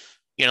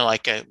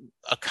like a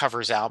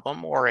covers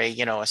album or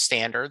a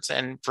standards?"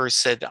 And Bruce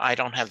said, "I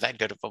don't have that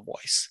good of a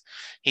voice."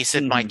 He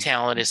said, "My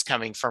talent is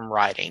coming from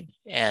writing."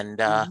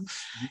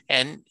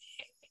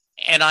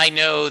 And I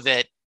know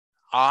that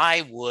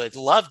I would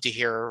love to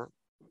hear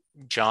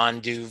John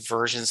do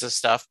versions of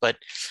stuff, but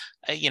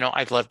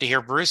I'd love to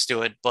hear Bruce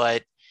do it.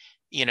 But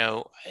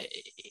it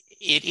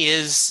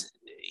is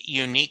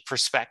unique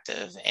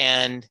perspective,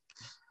 and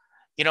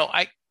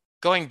I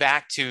going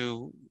back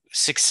to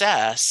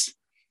success.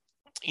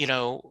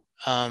 I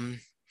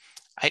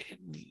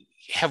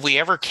have we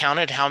ever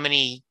counted how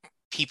many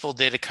people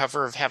did a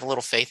cover of "Have a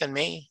Little Faith in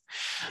Me"?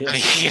 Yeah.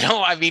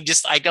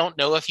 Just I don't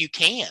know if you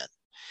can.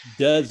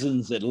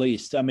 Dozens at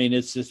least. I mean,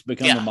 it's just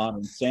become a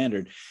modern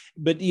standard.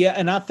 But yeah,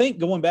 and I think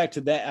going back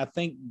to that, I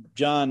think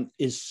John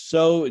is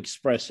so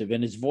expressive,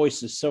 and his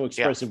voice is so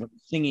expressive,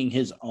 singing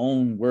his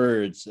own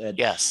words.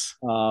 Yes.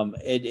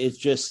 It's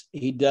just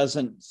it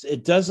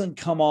doesn't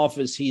come off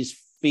as he's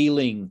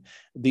feeling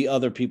the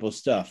other people's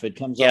stuff. It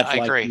comes off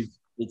like agree.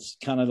 It's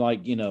kind of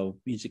like,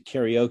 he's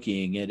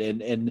karaokeing it,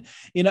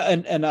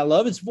 and I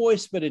love his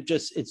voice, but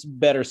it's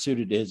better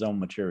suited to his own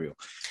material.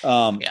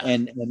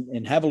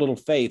 And Have a Little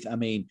Faith. I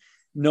mean,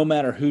 no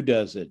matter who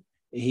does it,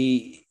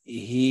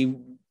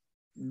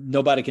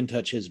 nobody can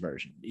touch his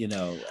version,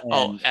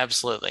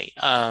 Absolutely.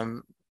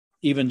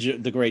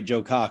 Even the great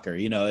Joe Cocker,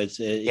 he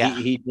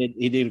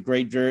did a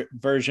great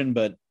version,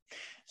 but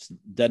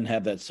doesn't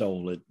have that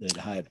soul that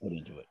Hiatt put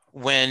into it.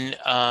 When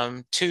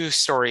two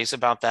stories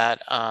about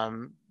that.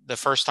 The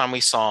first time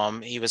we saw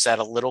him, he was at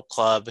a little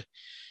club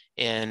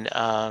in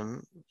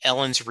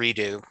Ellen's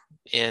Redo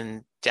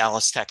in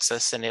Dallas,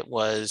 Texas. And it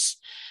was,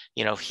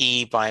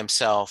 he by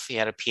himself, he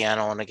had a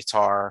piano and a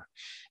guitar,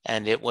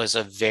 and it was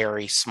a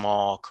very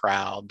small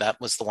crowd. That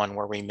was the one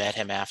where we met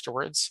him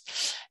afterwards.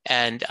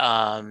 And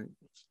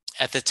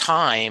at the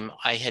time,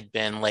 I had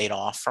been laid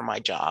off from my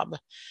job.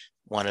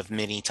 One of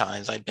many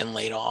times I'd been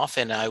laid off,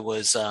 and I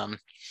was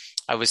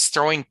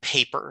throwing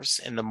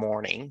papers in the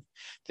morning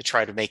to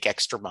try to make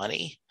extra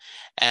money.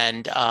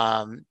 And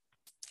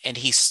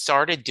he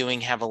started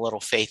doing Have a Little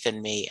Faith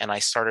in Me, and I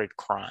started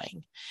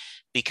crying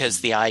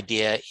because the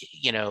idea,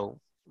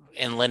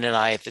 and Lynn and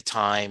I at the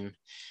time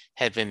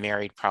had been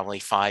married probably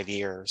 5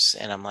 years.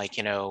 And I'm like,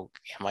 am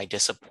I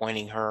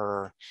disappointing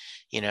her?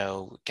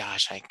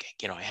 Gosh, I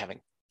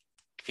haven't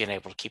been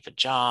able to keep a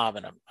job,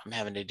 and I'm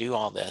having to do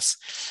all this.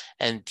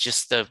 And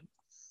just the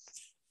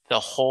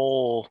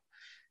whole,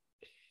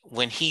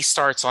 when he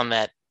starts on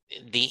the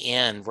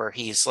end where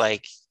he's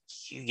like,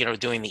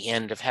 doing the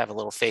end of Have a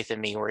Little Faith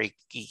in Me, where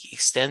he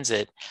extends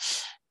it,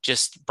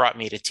 just brought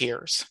me to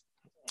tears.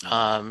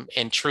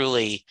 And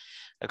truly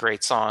a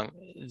great song.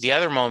 The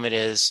other moment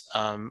is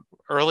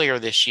earlier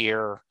this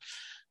year,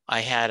 I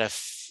had a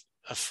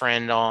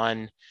friend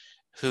on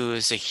who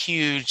is a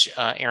huge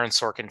Aaron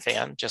Sorkin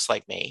fan, just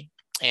like me.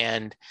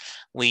 And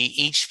we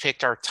each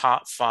picked our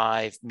top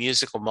 5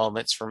 musical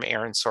moments from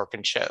Aaron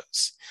Sorkin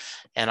shows.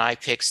 And I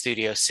picked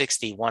Studio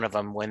 60, one of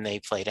them, when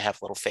they played To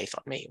Have a Little Faith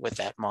on Me with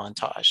that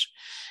montage.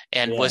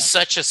 And was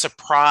such a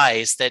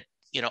surprise that,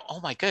 oh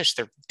my gosh,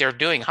 they're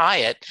doing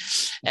Hiatt,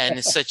 and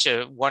it's such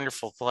a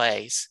wonderful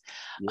place.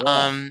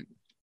 Yeah.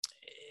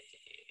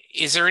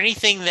 Is there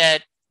anything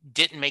that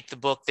didn't make the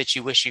book that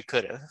you wish you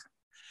could have?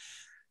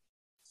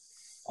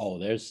 Oh,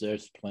 there's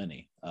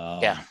plenty.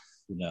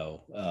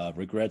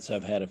 Regrets,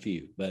 I've had a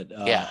few, but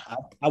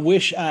I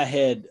wish I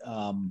had,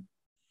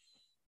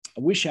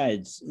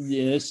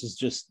 this is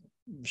just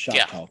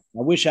shop talk.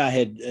 I wish I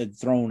had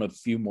thrown a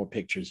few more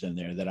pictures in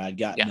there that I'd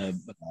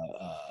gotten,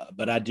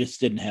 but I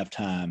just didn't have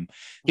time.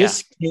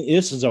 This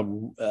is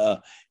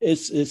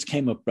this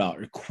came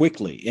about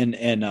quickly.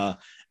 And I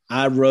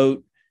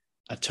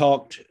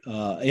talked,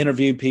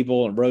 interviewed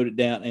people and wrote it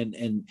down.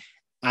 And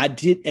I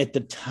did at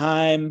the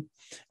time,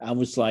 I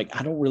was like,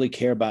 I don't really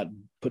care about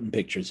putting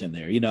pictures in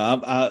there,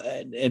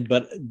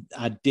 but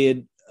I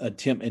did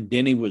attempt, and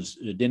Denny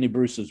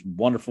Bruce was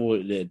wonderful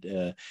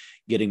at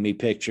getting me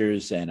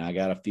pictures, and I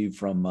got a few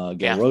from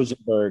Gail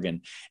Rosenberg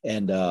and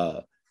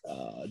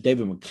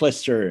David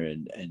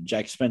McClister and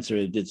Jack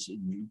Spencer did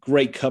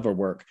great cover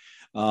work,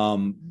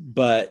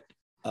 but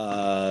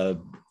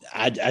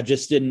I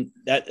just didn't.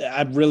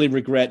 I really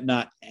regret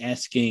not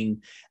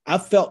asking. I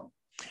felt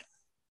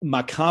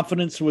my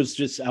confidence was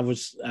just,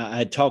 I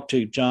had talked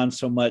to John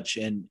so much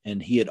and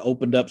he had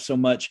opened up so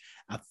much.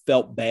 I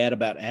felt bad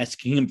about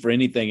asking him for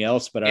anything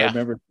else, but I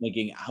remember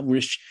thinking, I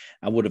wish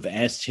I would have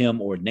asked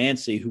him or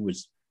Nancy, who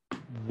was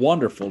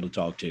wonderful to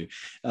talk to,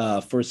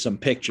 for some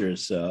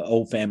pictures,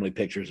 old family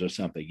pictures or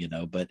something,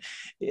 but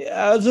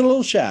I was a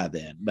little shy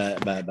then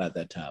about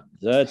that time.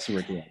 So that's a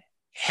regret.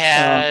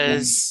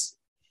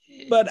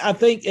 But I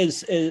think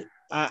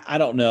I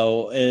don't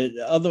know.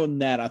 Other than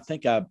that, I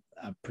think I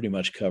pretty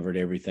much covered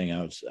everything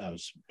I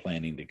was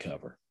planning to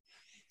cover.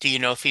 Do you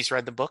know if he's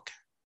read the book?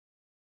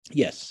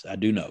 Yes, I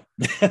do know.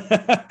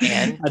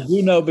 And? I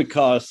do know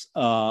because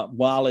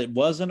while it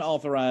wasn't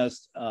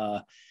authorized,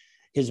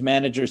 his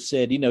manager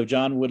said,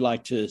 John would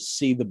like to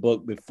see the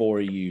book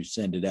before you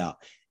send it out.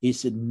 He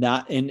said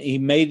not, and he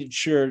made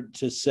sure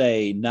to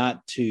say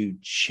not to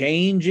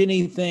change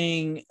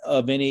anything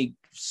of any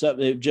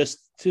subject, just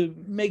to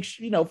make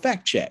sure,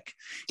 fact check,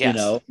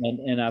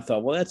 and I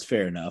thought, well, that's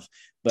fair enough.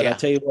 But I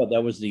tell you what,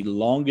 that was the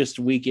longest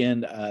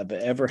weekend I've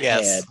ever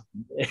had.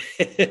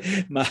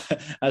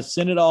 I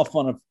sent it off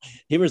on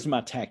here was my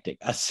tactic.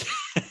 I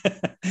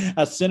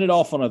sent it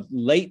off on a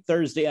late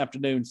Thursday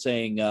afternoon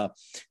saying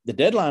the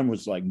deadline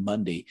was like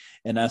Monday.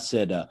 And I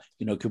said,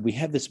 could we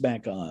have this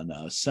back on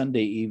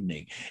Sunday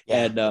evening?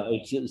 And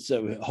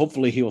so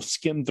hopefully he'll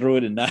skim through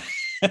it and not.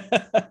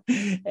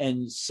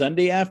 And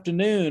Sunday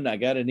afternoon, I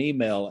got an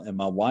email and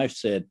my wife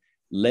said,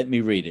 let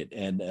me read it.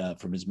 And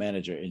from his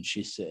manager. And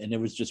she said, and it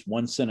was just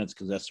one sentence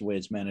because that's the way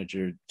his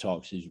manager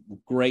talks. He's a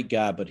great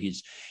guy, but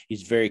he's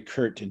very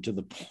curt and to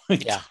the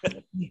point. Yeah.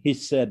 He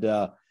said,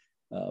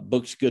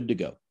 book's good to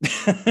go.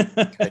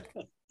 Good.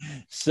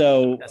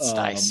 So that's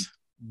nice.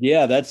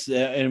 Yeah, that's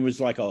and it was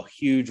like a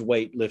huge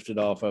weight lifted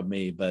off of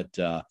me. But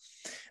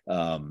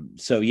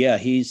so yeah,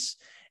 he's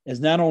as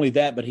not only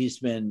that, but he's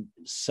been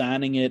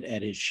signing it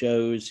at his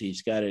shows.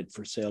 He's got it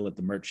for sale at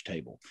the merch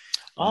table.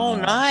 Oh,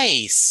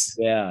 nice.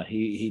 Yeah,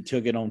 he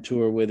took it on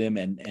tour with him,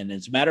 and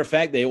as a matter of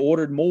fact, they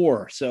ordered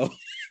more. So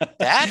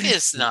that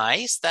is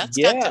nice. That's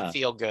got to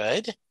feel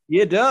good.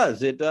 It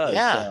does. It does.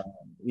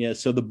 Yeah.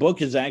 So the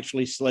book is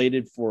actually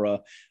slated for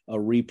a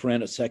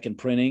reprint, a second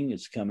printing.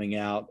 It's coming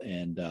out,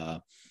 and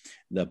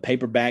the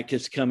paperback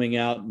is coming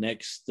out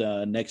next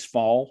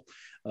fall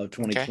of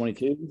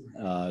 2022.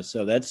 Okay.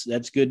 So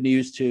that's good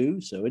news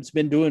too. So it's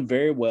been doing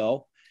very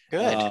well.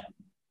 Good.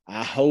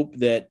 I hope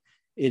that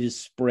it is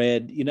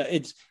spread.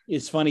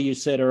 It's funny you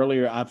said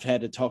earlier, I've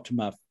had to talk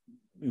to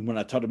when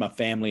I talk to my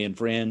family and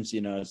friends,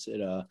 I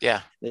said,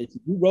 you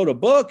wrote a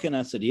book? And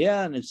I said,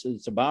 yeah. And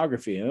it's a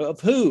biography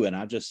of who? And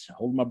I just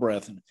hold my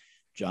breath and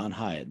John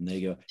Hiatt. And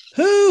they go,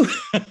 who?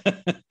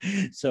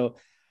 So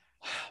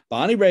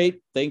Bonnie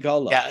Raitt, Thing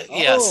Called Love. Yeah.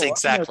 Yes,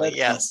 exactly.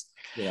 Yes.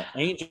 Yeah,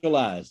 Angel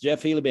Eyes,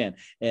 Jeff Healy Band,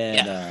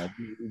 and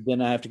then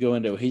I have to go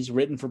into he's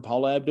written for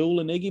Paula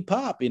Abdul and Iggy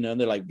Pop, and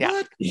they're like,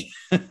 what?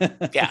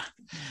 Yeah,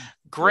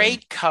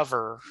 great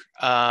cover.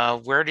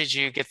 Where did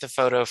you get the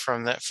photo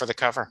for the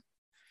cover?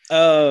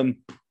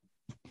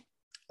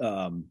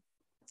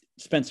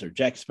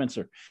 Jack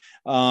Spencer.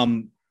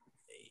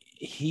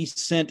 He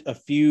sent a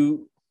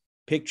few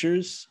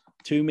pictures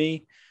to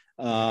me.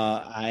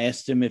 I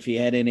asked him if he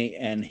had any,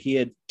 and he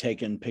had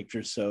taken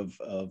pictures of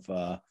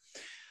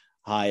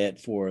Hiatt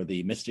for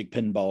the Mystic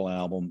Pinball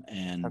album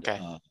and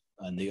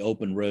the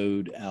Open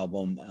Road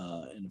album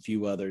and a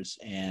few others.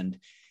 And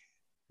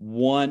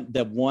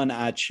the one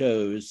I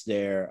chose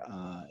there,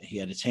 he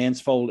had his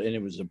hands folded, and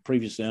it was a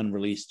previously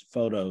unreleased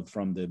photo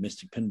from the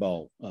Mystic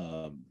Pinball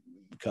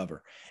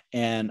cover.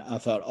 And I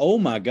thought, oh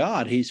my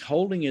God, he's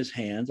holding his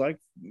hands like,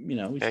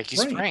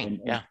 he's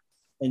praying.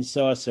 And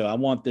so I said, I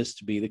want this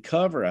to be the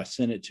cover. I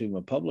sent it to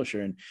my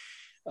publisher, and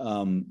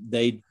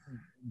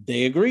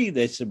they agreed.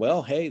 They said,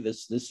 well, hey,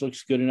 this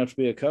looks good enough to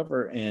be a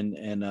cover. And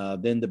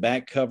then the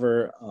back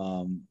cover,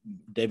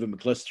 David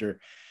McClister,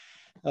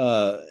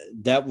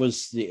 that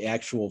was the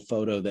actual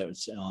photo that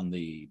was on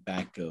the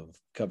back of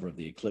cover of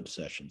the Eclipse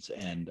Sessions.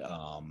 And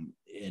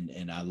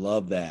I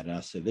love that. And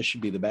I said, this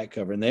should be the back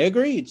cover. And they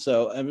agreed.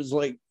 So I was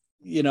like,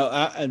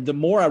 the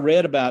more I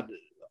read about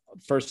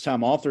first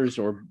time authors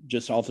or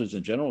just authors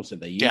in general, said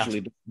they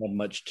usually don't have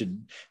much to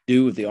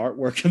do with the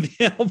artwork of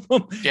the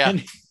album. Yeah.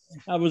 And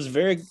I was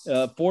very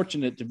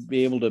fortunate to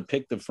be able to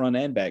pick the front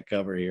and back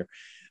cover here.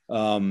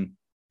 And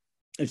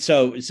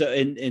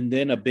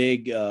then a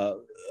big a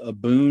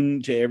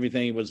boon to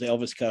everything was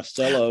Elvis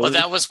Costello. Well,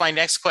 that was my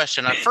next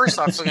question. First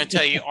off, I was going to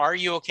tell you, are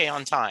you okay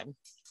on time?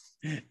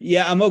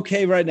 Yeah, I'm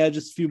okay right now.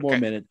 Just a few more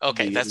minutes.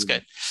 Okay, that's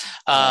good.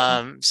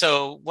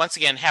 So once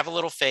again, have a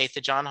little faith.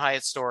 The John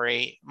Hiatt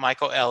story,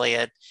 Michael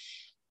Elliot,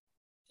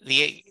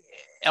 the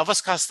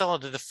Elvis Costello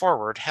did the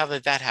foreword. How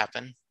did that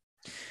happen?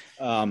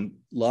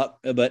 Luck,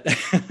 but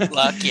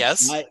luck.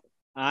 Yes.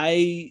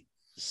 I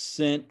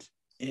sent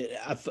it.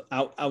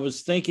 I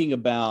was thinking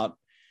about,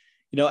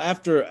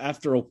 after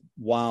a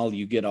while,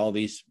 you get all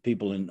these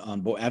people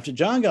on board. After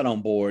John got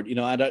on board,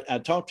 I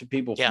talked to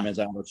people from his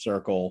outer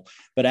circle,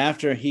 but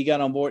after he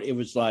got on board, it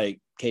was like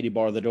Katie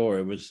bar the door.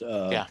 It was,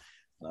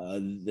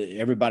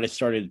 everybody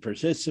started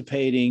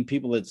participating.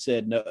 People had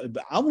said no.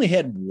 I only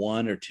had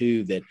one or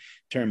two that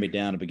turned me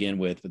down to begin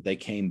with, but they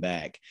came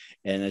back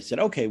and they said,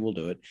 okay, we'll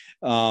do it.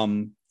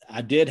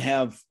 I did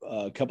have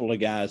a couple of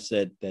guys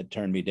that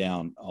turned me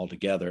down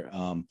altogether.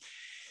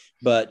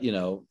 But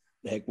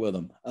heck with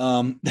them.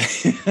 But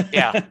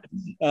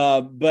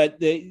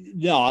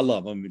I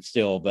love them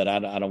still, but I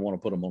don't want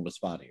to put them on the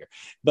spot here,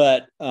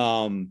 but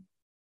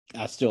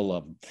I still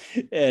love them.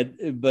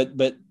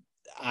 But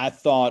I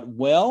thought,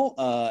 well,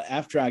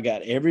 after I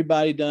got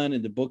everybody done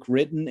and the book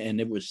written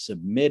and it was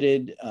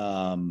submitted,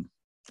 I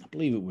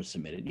believe it was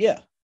submitted. Yeah.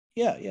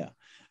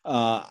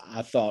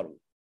 I thought,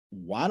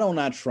 why don't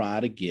I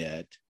try to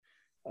get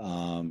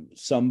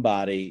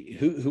somebody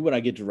who would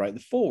I get to write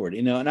the forward,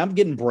 and I'm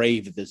getting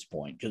brave at this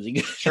point because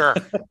sure.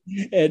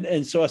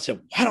 and so I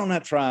said, why don't I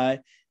try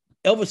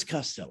Elvis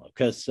Costello?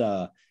 Because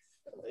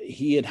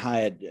he and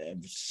Hiatt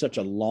have such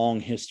a long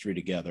history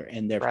together,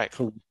 and their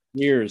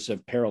careers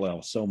have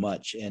paralleled so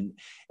much. And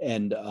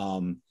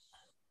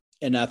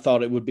and I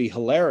thought it would be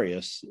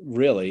hilarious,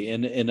 really,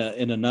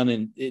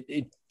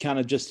 it kind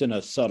of just in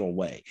a subtle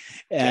way.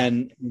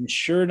 And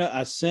sure enough,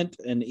 I sent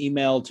an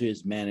email to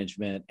his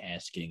management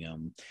asking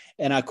him,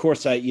 and of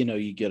course,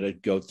 you got to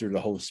go through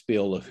the whole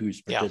spiel of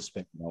who's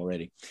participating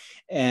already.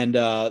 And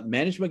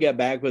management got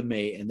back with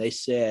me, and they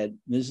said,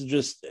 "This is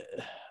just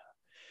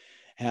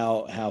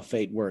how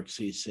fate works."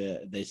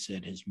 They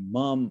said his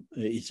mom.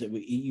 He said,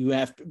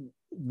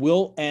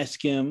 we'll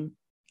ask him.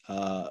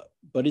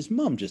 But his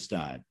mom just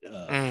died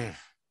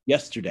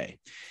yesterday.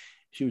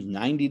 She was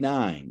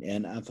 99.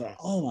 And I thought,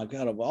 oh my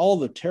God, of all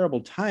the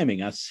terrible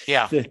timing, and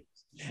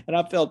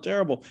I felt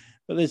terrible.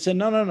 But they said,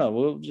 no,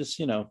 we'll just,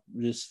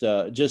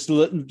 just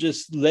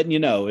letting you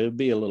know, it'll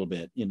be a little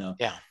bit,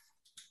 Yeah.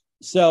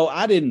 So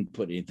I didn't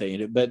put anything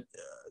in it, but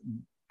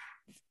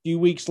a few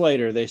weeks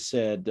later, they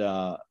said,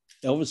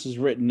 Elvis has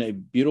written a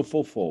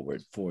beautiful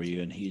foreword for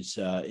you, and he's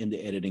in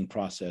the editing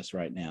process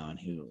right now.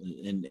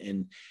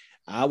 And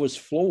I was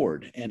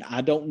floored, and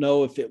I don't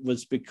know if it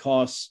was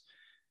because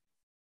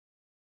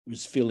he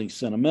was feeling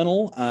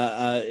sentimental,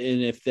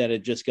 and if that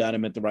had just got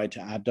him at the right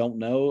time. I don't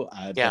know.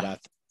 But I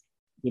thanked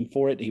him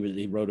for it.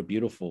 He wrote a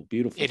beautiful.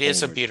 It foreword.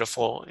 Is a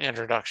beautiful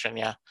introduction.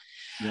 Yeah.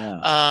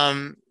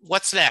 Yeah.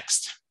 What's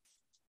next?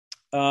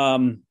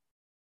 Well,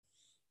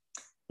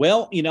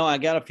 I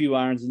got a few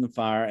irons in the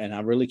fire, and I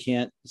really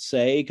can't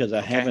say because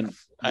I haven't.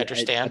 I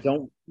understand.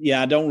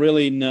 I don't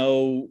really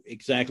know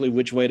exactly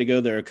which way to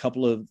go. There are a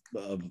couple of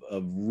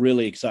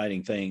really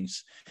exciting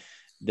things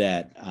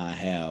that I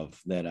have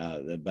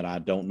but I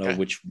don't know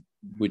which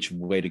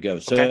way to go.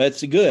 So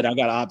that's good. I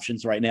got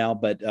options right now,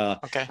 but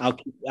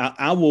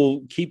I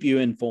will keep you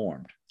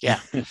informed. Yeah.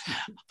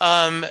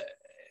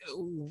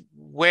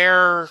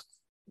 Where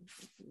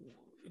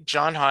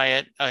John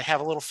Hiatt, have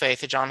a little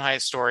faith, a John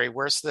Hiatt story.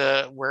 Where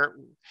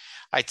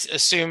I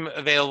assume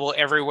available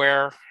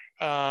everywhere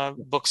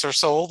books are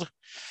sold.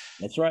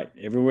 That's right.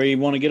 Everywhere you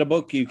want to get a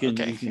book, you can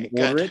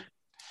order it.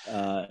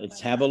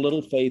 It's Have a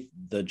Little Faith,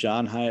 the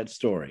John Hiatt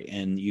story.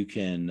 And you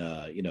can,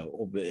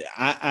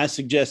 I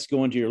suggest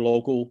going to your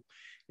local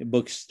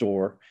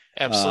bookstore.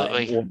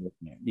 Absolutely.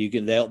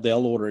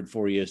 They'll order it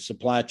for you.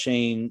 Supply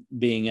chain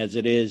being as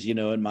it is,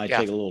 it might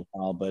take a little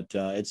while, but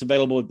it's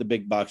available at the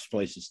big box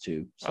places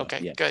too. So,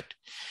 good.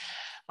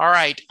 All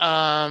right.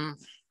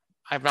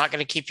 I'm not going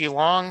to keep you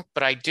long,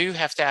 but I do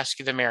have to ask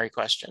you the Mary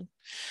question.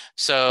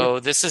 So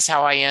this is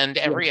how I end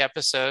every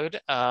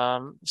episode.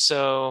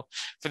 So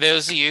for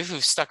those of you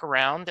who've stuck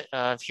around,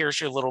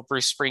 here's your little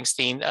Bruce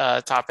Springsteen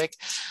topic.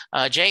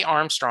 Jay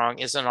Armstrong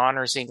is an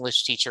honors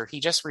English teacher. He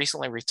just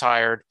recently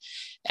retired,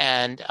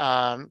 and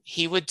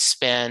he would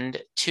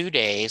spend 2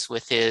 days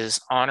with his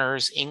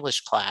honors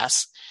English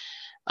class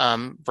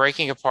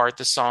breaking apart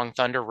the song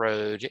Thunder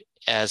Road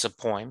as a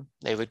poem.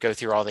 They would go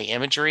through all the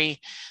imagery.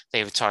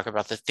 They would talk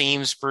about the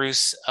themes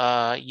Bruce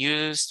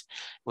used,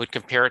 would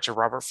compare it to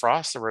Robert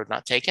Frost, The Road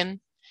Not Taken,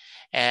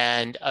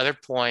 and other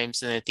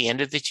poems. And at the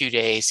end of the 2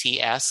 days,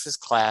 he asks his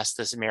class,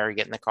 does Mary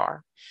get in the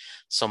car?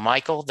 So,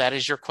 Michael, that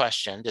is your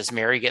question. Does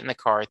Mary get in the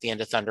car at the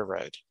end of Thunder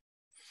Road?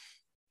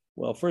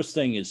 Well, first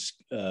thing is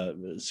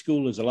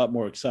school is a lot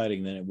more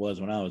exciting than it was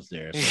when I was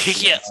there. So,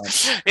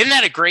 yes. Isn't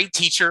that a great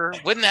teacher?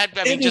 Wouldn't that,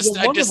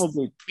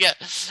 yeah.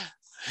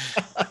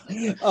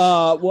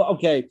 Well,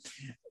 okay.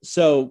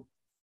 So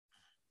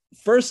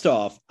first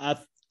off, I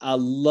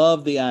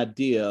love the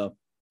idea.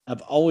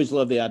 I've always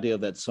loved the idea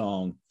of that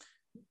song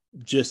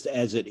just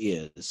as it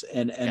is.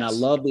 And I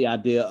love the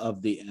idea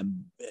of the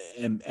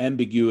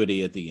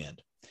ambiguity at the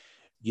end.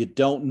 You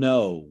don't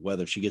know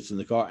whether she gets in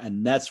the car.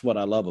 And that's what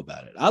I love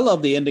about it. I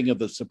love the ending of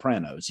The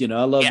Sopranos.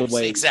 I love the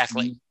way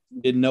you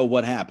didn't know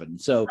what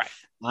happened. So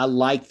I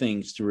like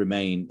things to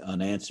remain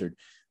unanswered.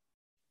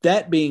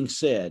 That being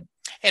said,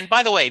 and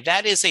by the way,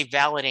 that is a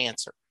valid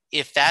answer.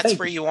 If that's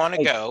where you want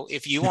to go,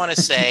 if you want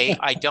to say,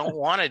 I don't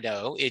want to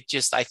know,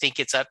 I think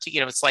it's up to,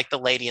 it's like the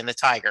Lady and the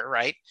Tiger,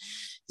 right?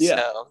 Yeah.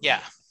 So, yeah.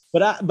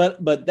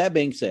 But that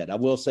being said, I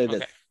will say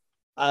that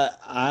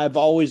I've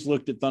always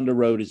looked at Thunder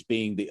Road as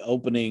being the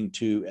opening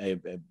to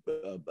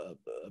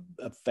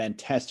a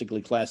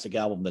fantastically classic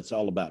album that's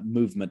all about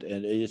movement,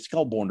 and it's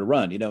called Born to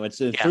Run. It's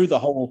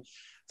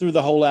through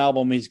the whole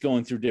album, he's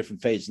going through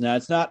different phases. Now,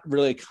 it's not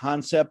really a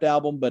concept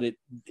album, but it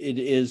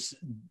is.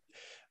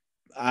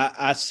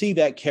 I see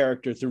that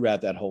character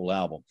throughout that whole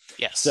album.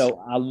 Yes.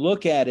 So I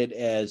look at it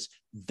as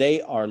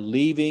they are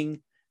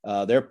leaving.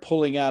 They're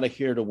pulling out of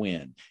here to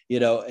win.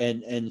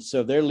 And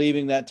so they're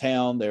leaving that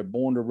town. They're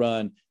born to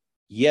run.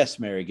 Yes,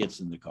 Mary gets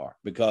in the car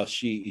because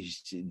they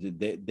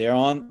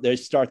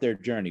start their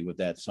journey with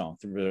that song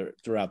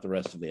throughout the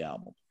rest of the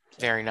album.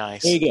 Very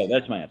nice. There you go.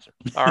 That's my answer.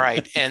 All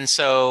right. And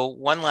so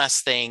one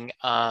last thing,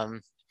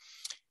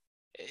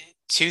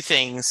 two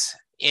things.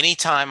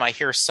 Anytime I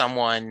hear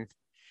someone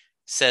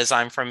says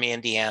I'm from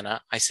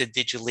Indiana, I said,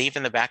 did you leave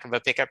in the back of a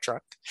pickup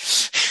truck?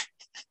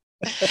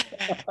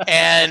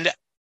 And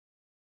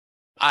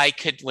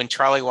when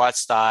Charlie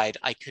Watts died,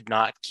 I could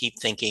not keep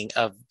thinking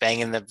of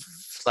banging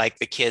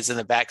the kids in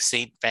the back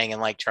seat, banging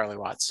like Charlie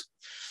Watts.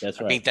 That's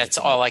right. I mean, that's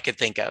all I could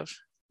think of.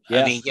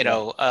 Yeah. I mean,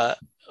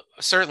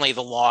 certainly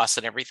the loss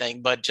and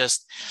everything, but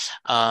just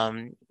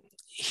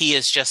he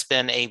has just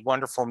been a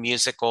wonderful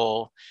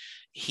musical.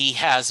 He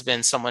has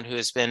been someone who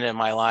has been in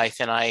my life,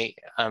 and I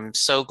am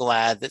so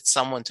glad that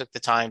someone took the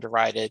time to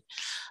write it.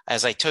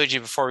 As I told you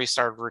before we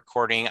started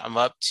recording, I'm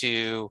up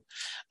to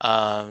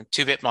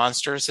 2-Bit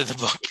Monsters in the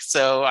book,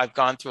 so I've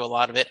gone through a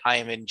lot of it. I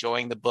am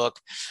enjoying the book.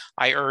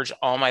 I urge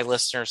all my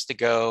listeners to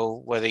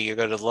go, whether you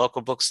go to the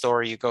local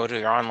bookstore, you go to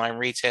your online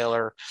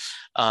retailer,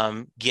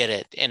 get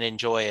it and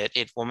enjoy it.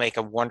 It will make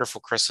a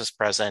wonderful Christmas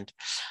present.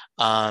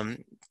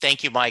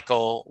 Thank you,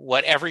 Michael.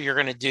 Whatever you're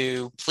going to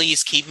do,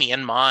 please keep me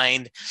in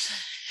mind.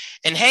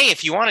 And hey,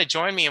 if you want to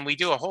join me and we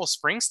do a whole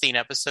Springsteen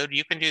episode,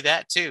 you can do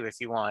that too if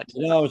you want.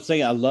 I was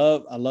saying I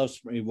love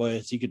Springsteen. Well,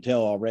 as you could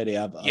tell already,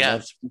 I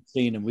love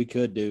Springsteen, and we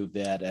could do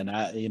that.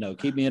 And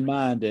keep me in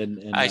mind.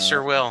 And I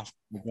sure will.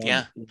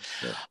 Yeah.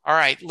 All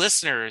right,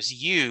 listeners,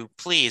 you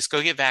please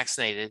go get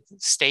vaccinated.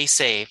 Stay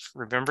safe.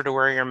 Remember to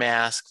wear your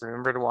mask.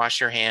 Remember to wash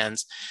your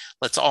hands.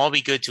 Let's all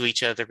be good to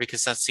each other,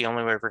 because that's the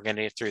only way we're going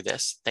to get through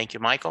this. Thank you,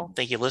 Michael.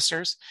 Thank you,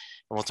 listeners.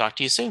 And we'll talk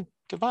to you soon.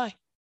 Goodbye.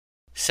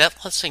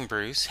 Set Listing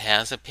Bruce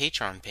has a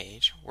Patreon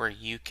page where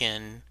you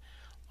can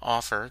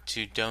offer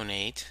to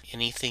donate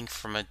anything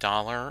from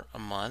 $1 a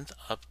month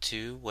up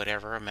to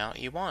whatever amount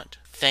you want.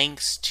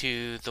 Thanks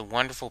to the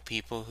wonderful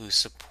people who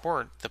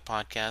support the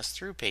podcast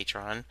through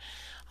Patreon,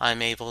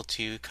 I'm able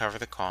to cover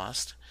the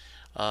cost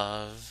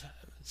of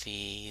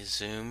the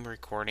Zoom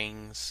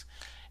recordings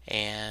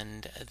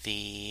and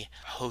the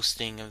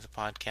hosting of the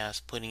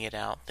podcast, putting it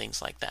out,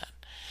 things like that.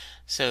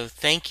 So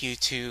thank you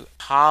to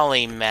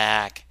Holly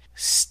Mack,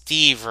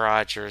 Steve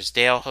Rogers,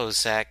 Dale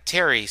Hosack,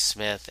 Terry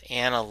Smith,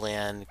 Anna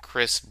Lynn,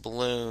 Chris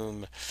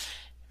Bloom,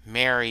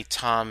 Mary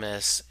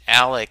Thomas,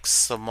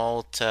 Alex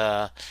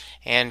Samolta,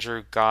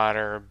 Andrew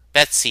Goddard,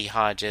 Betsy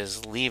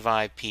Hodges,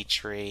 Levi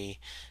Petrie,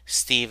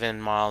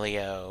 Stephen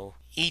Malio.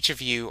 Each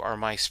of you are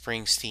my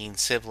Springsteen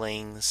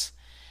siblings.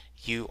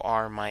 You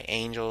are my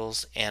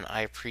angels, and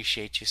I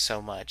appreciate you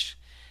so much.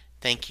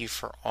 Thank you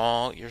for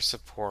all your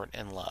support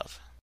and love.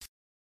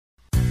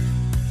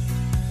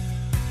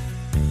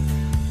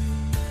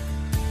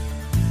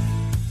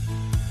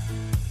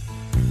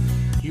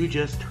 You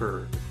just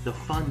heard the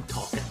fun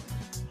talking,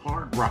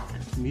 hard rocking,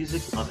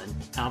 music loving,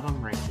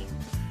 album ranking,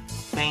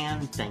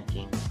 fan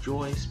thinking,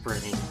 joy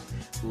spreading,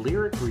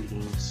 lyric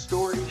reading,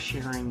 story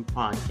sharing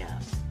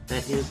podcast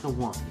that is the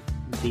one,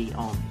 the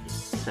only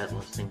Set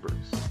Listing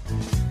Bruce.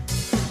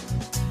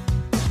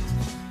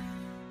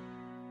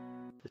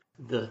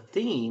 The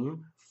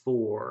theme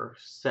for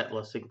Set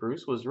Listing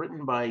Bruce was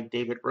written by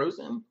David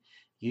Rosen,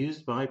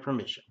 used by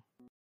permission.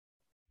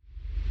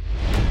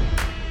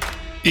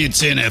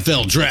 It's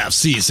NFL draft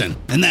season,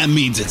 and that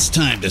means it's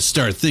time to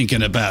start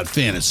thinking about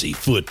fantasy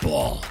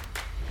football.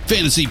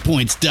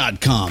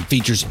 FantasyPoints.com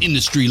features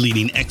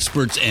industry-leading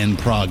experts and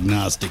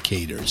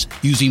prognosticators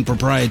using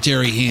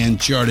proprietary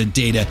hand-charted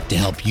data to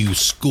help you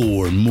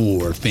score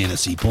more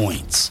fantasy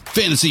points.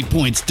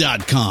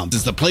 FantasyPoints.com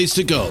is the place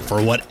to go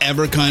for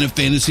whatever kind of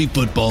fantasy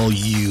football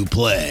you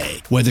play.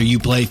 Whether you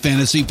play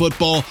fantasy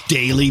football,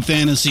 daily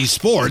fantasy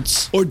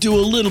sports, or do a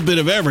little bit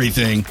of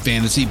everything,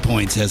 Fantasy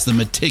Points has the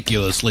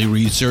meticulously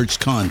researched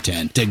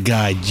content to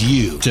guide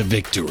you to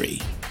victory.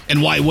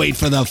 And why wait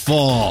for the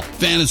fall?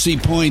 Fantasy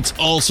Points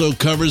also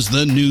covers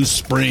the new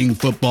spring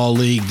football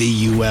league,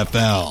 the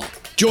UFL.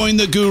 Join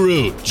the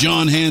guru,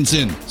 John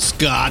Hansen,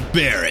 Scott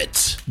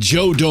Barrett,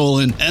 Joe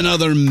Dolan, and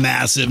other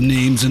massive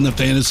names in the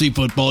fantasy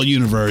football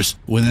universe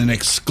with an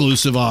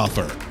exclusive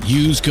offer.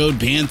 Use code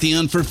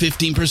Pantheon for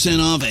 15%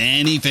 off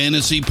any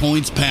Fantasy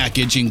Points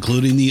package,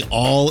 including the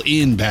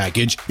all-in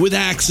package, with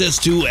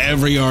access to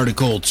every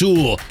article,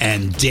 tool,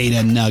 and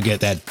data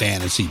nugget that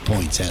Fantasy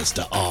Points has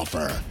to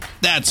offer.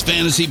 That's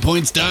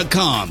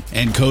FantasyPoints.com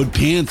and code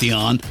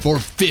Pantheon for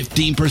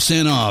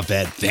 15% off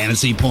at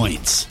Fantasy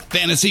Points.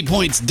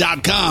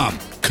 FantasyPoints.com,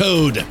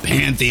 code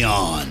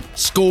Pantheon.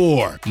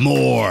 Score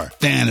more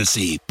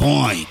fantasy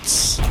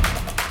points.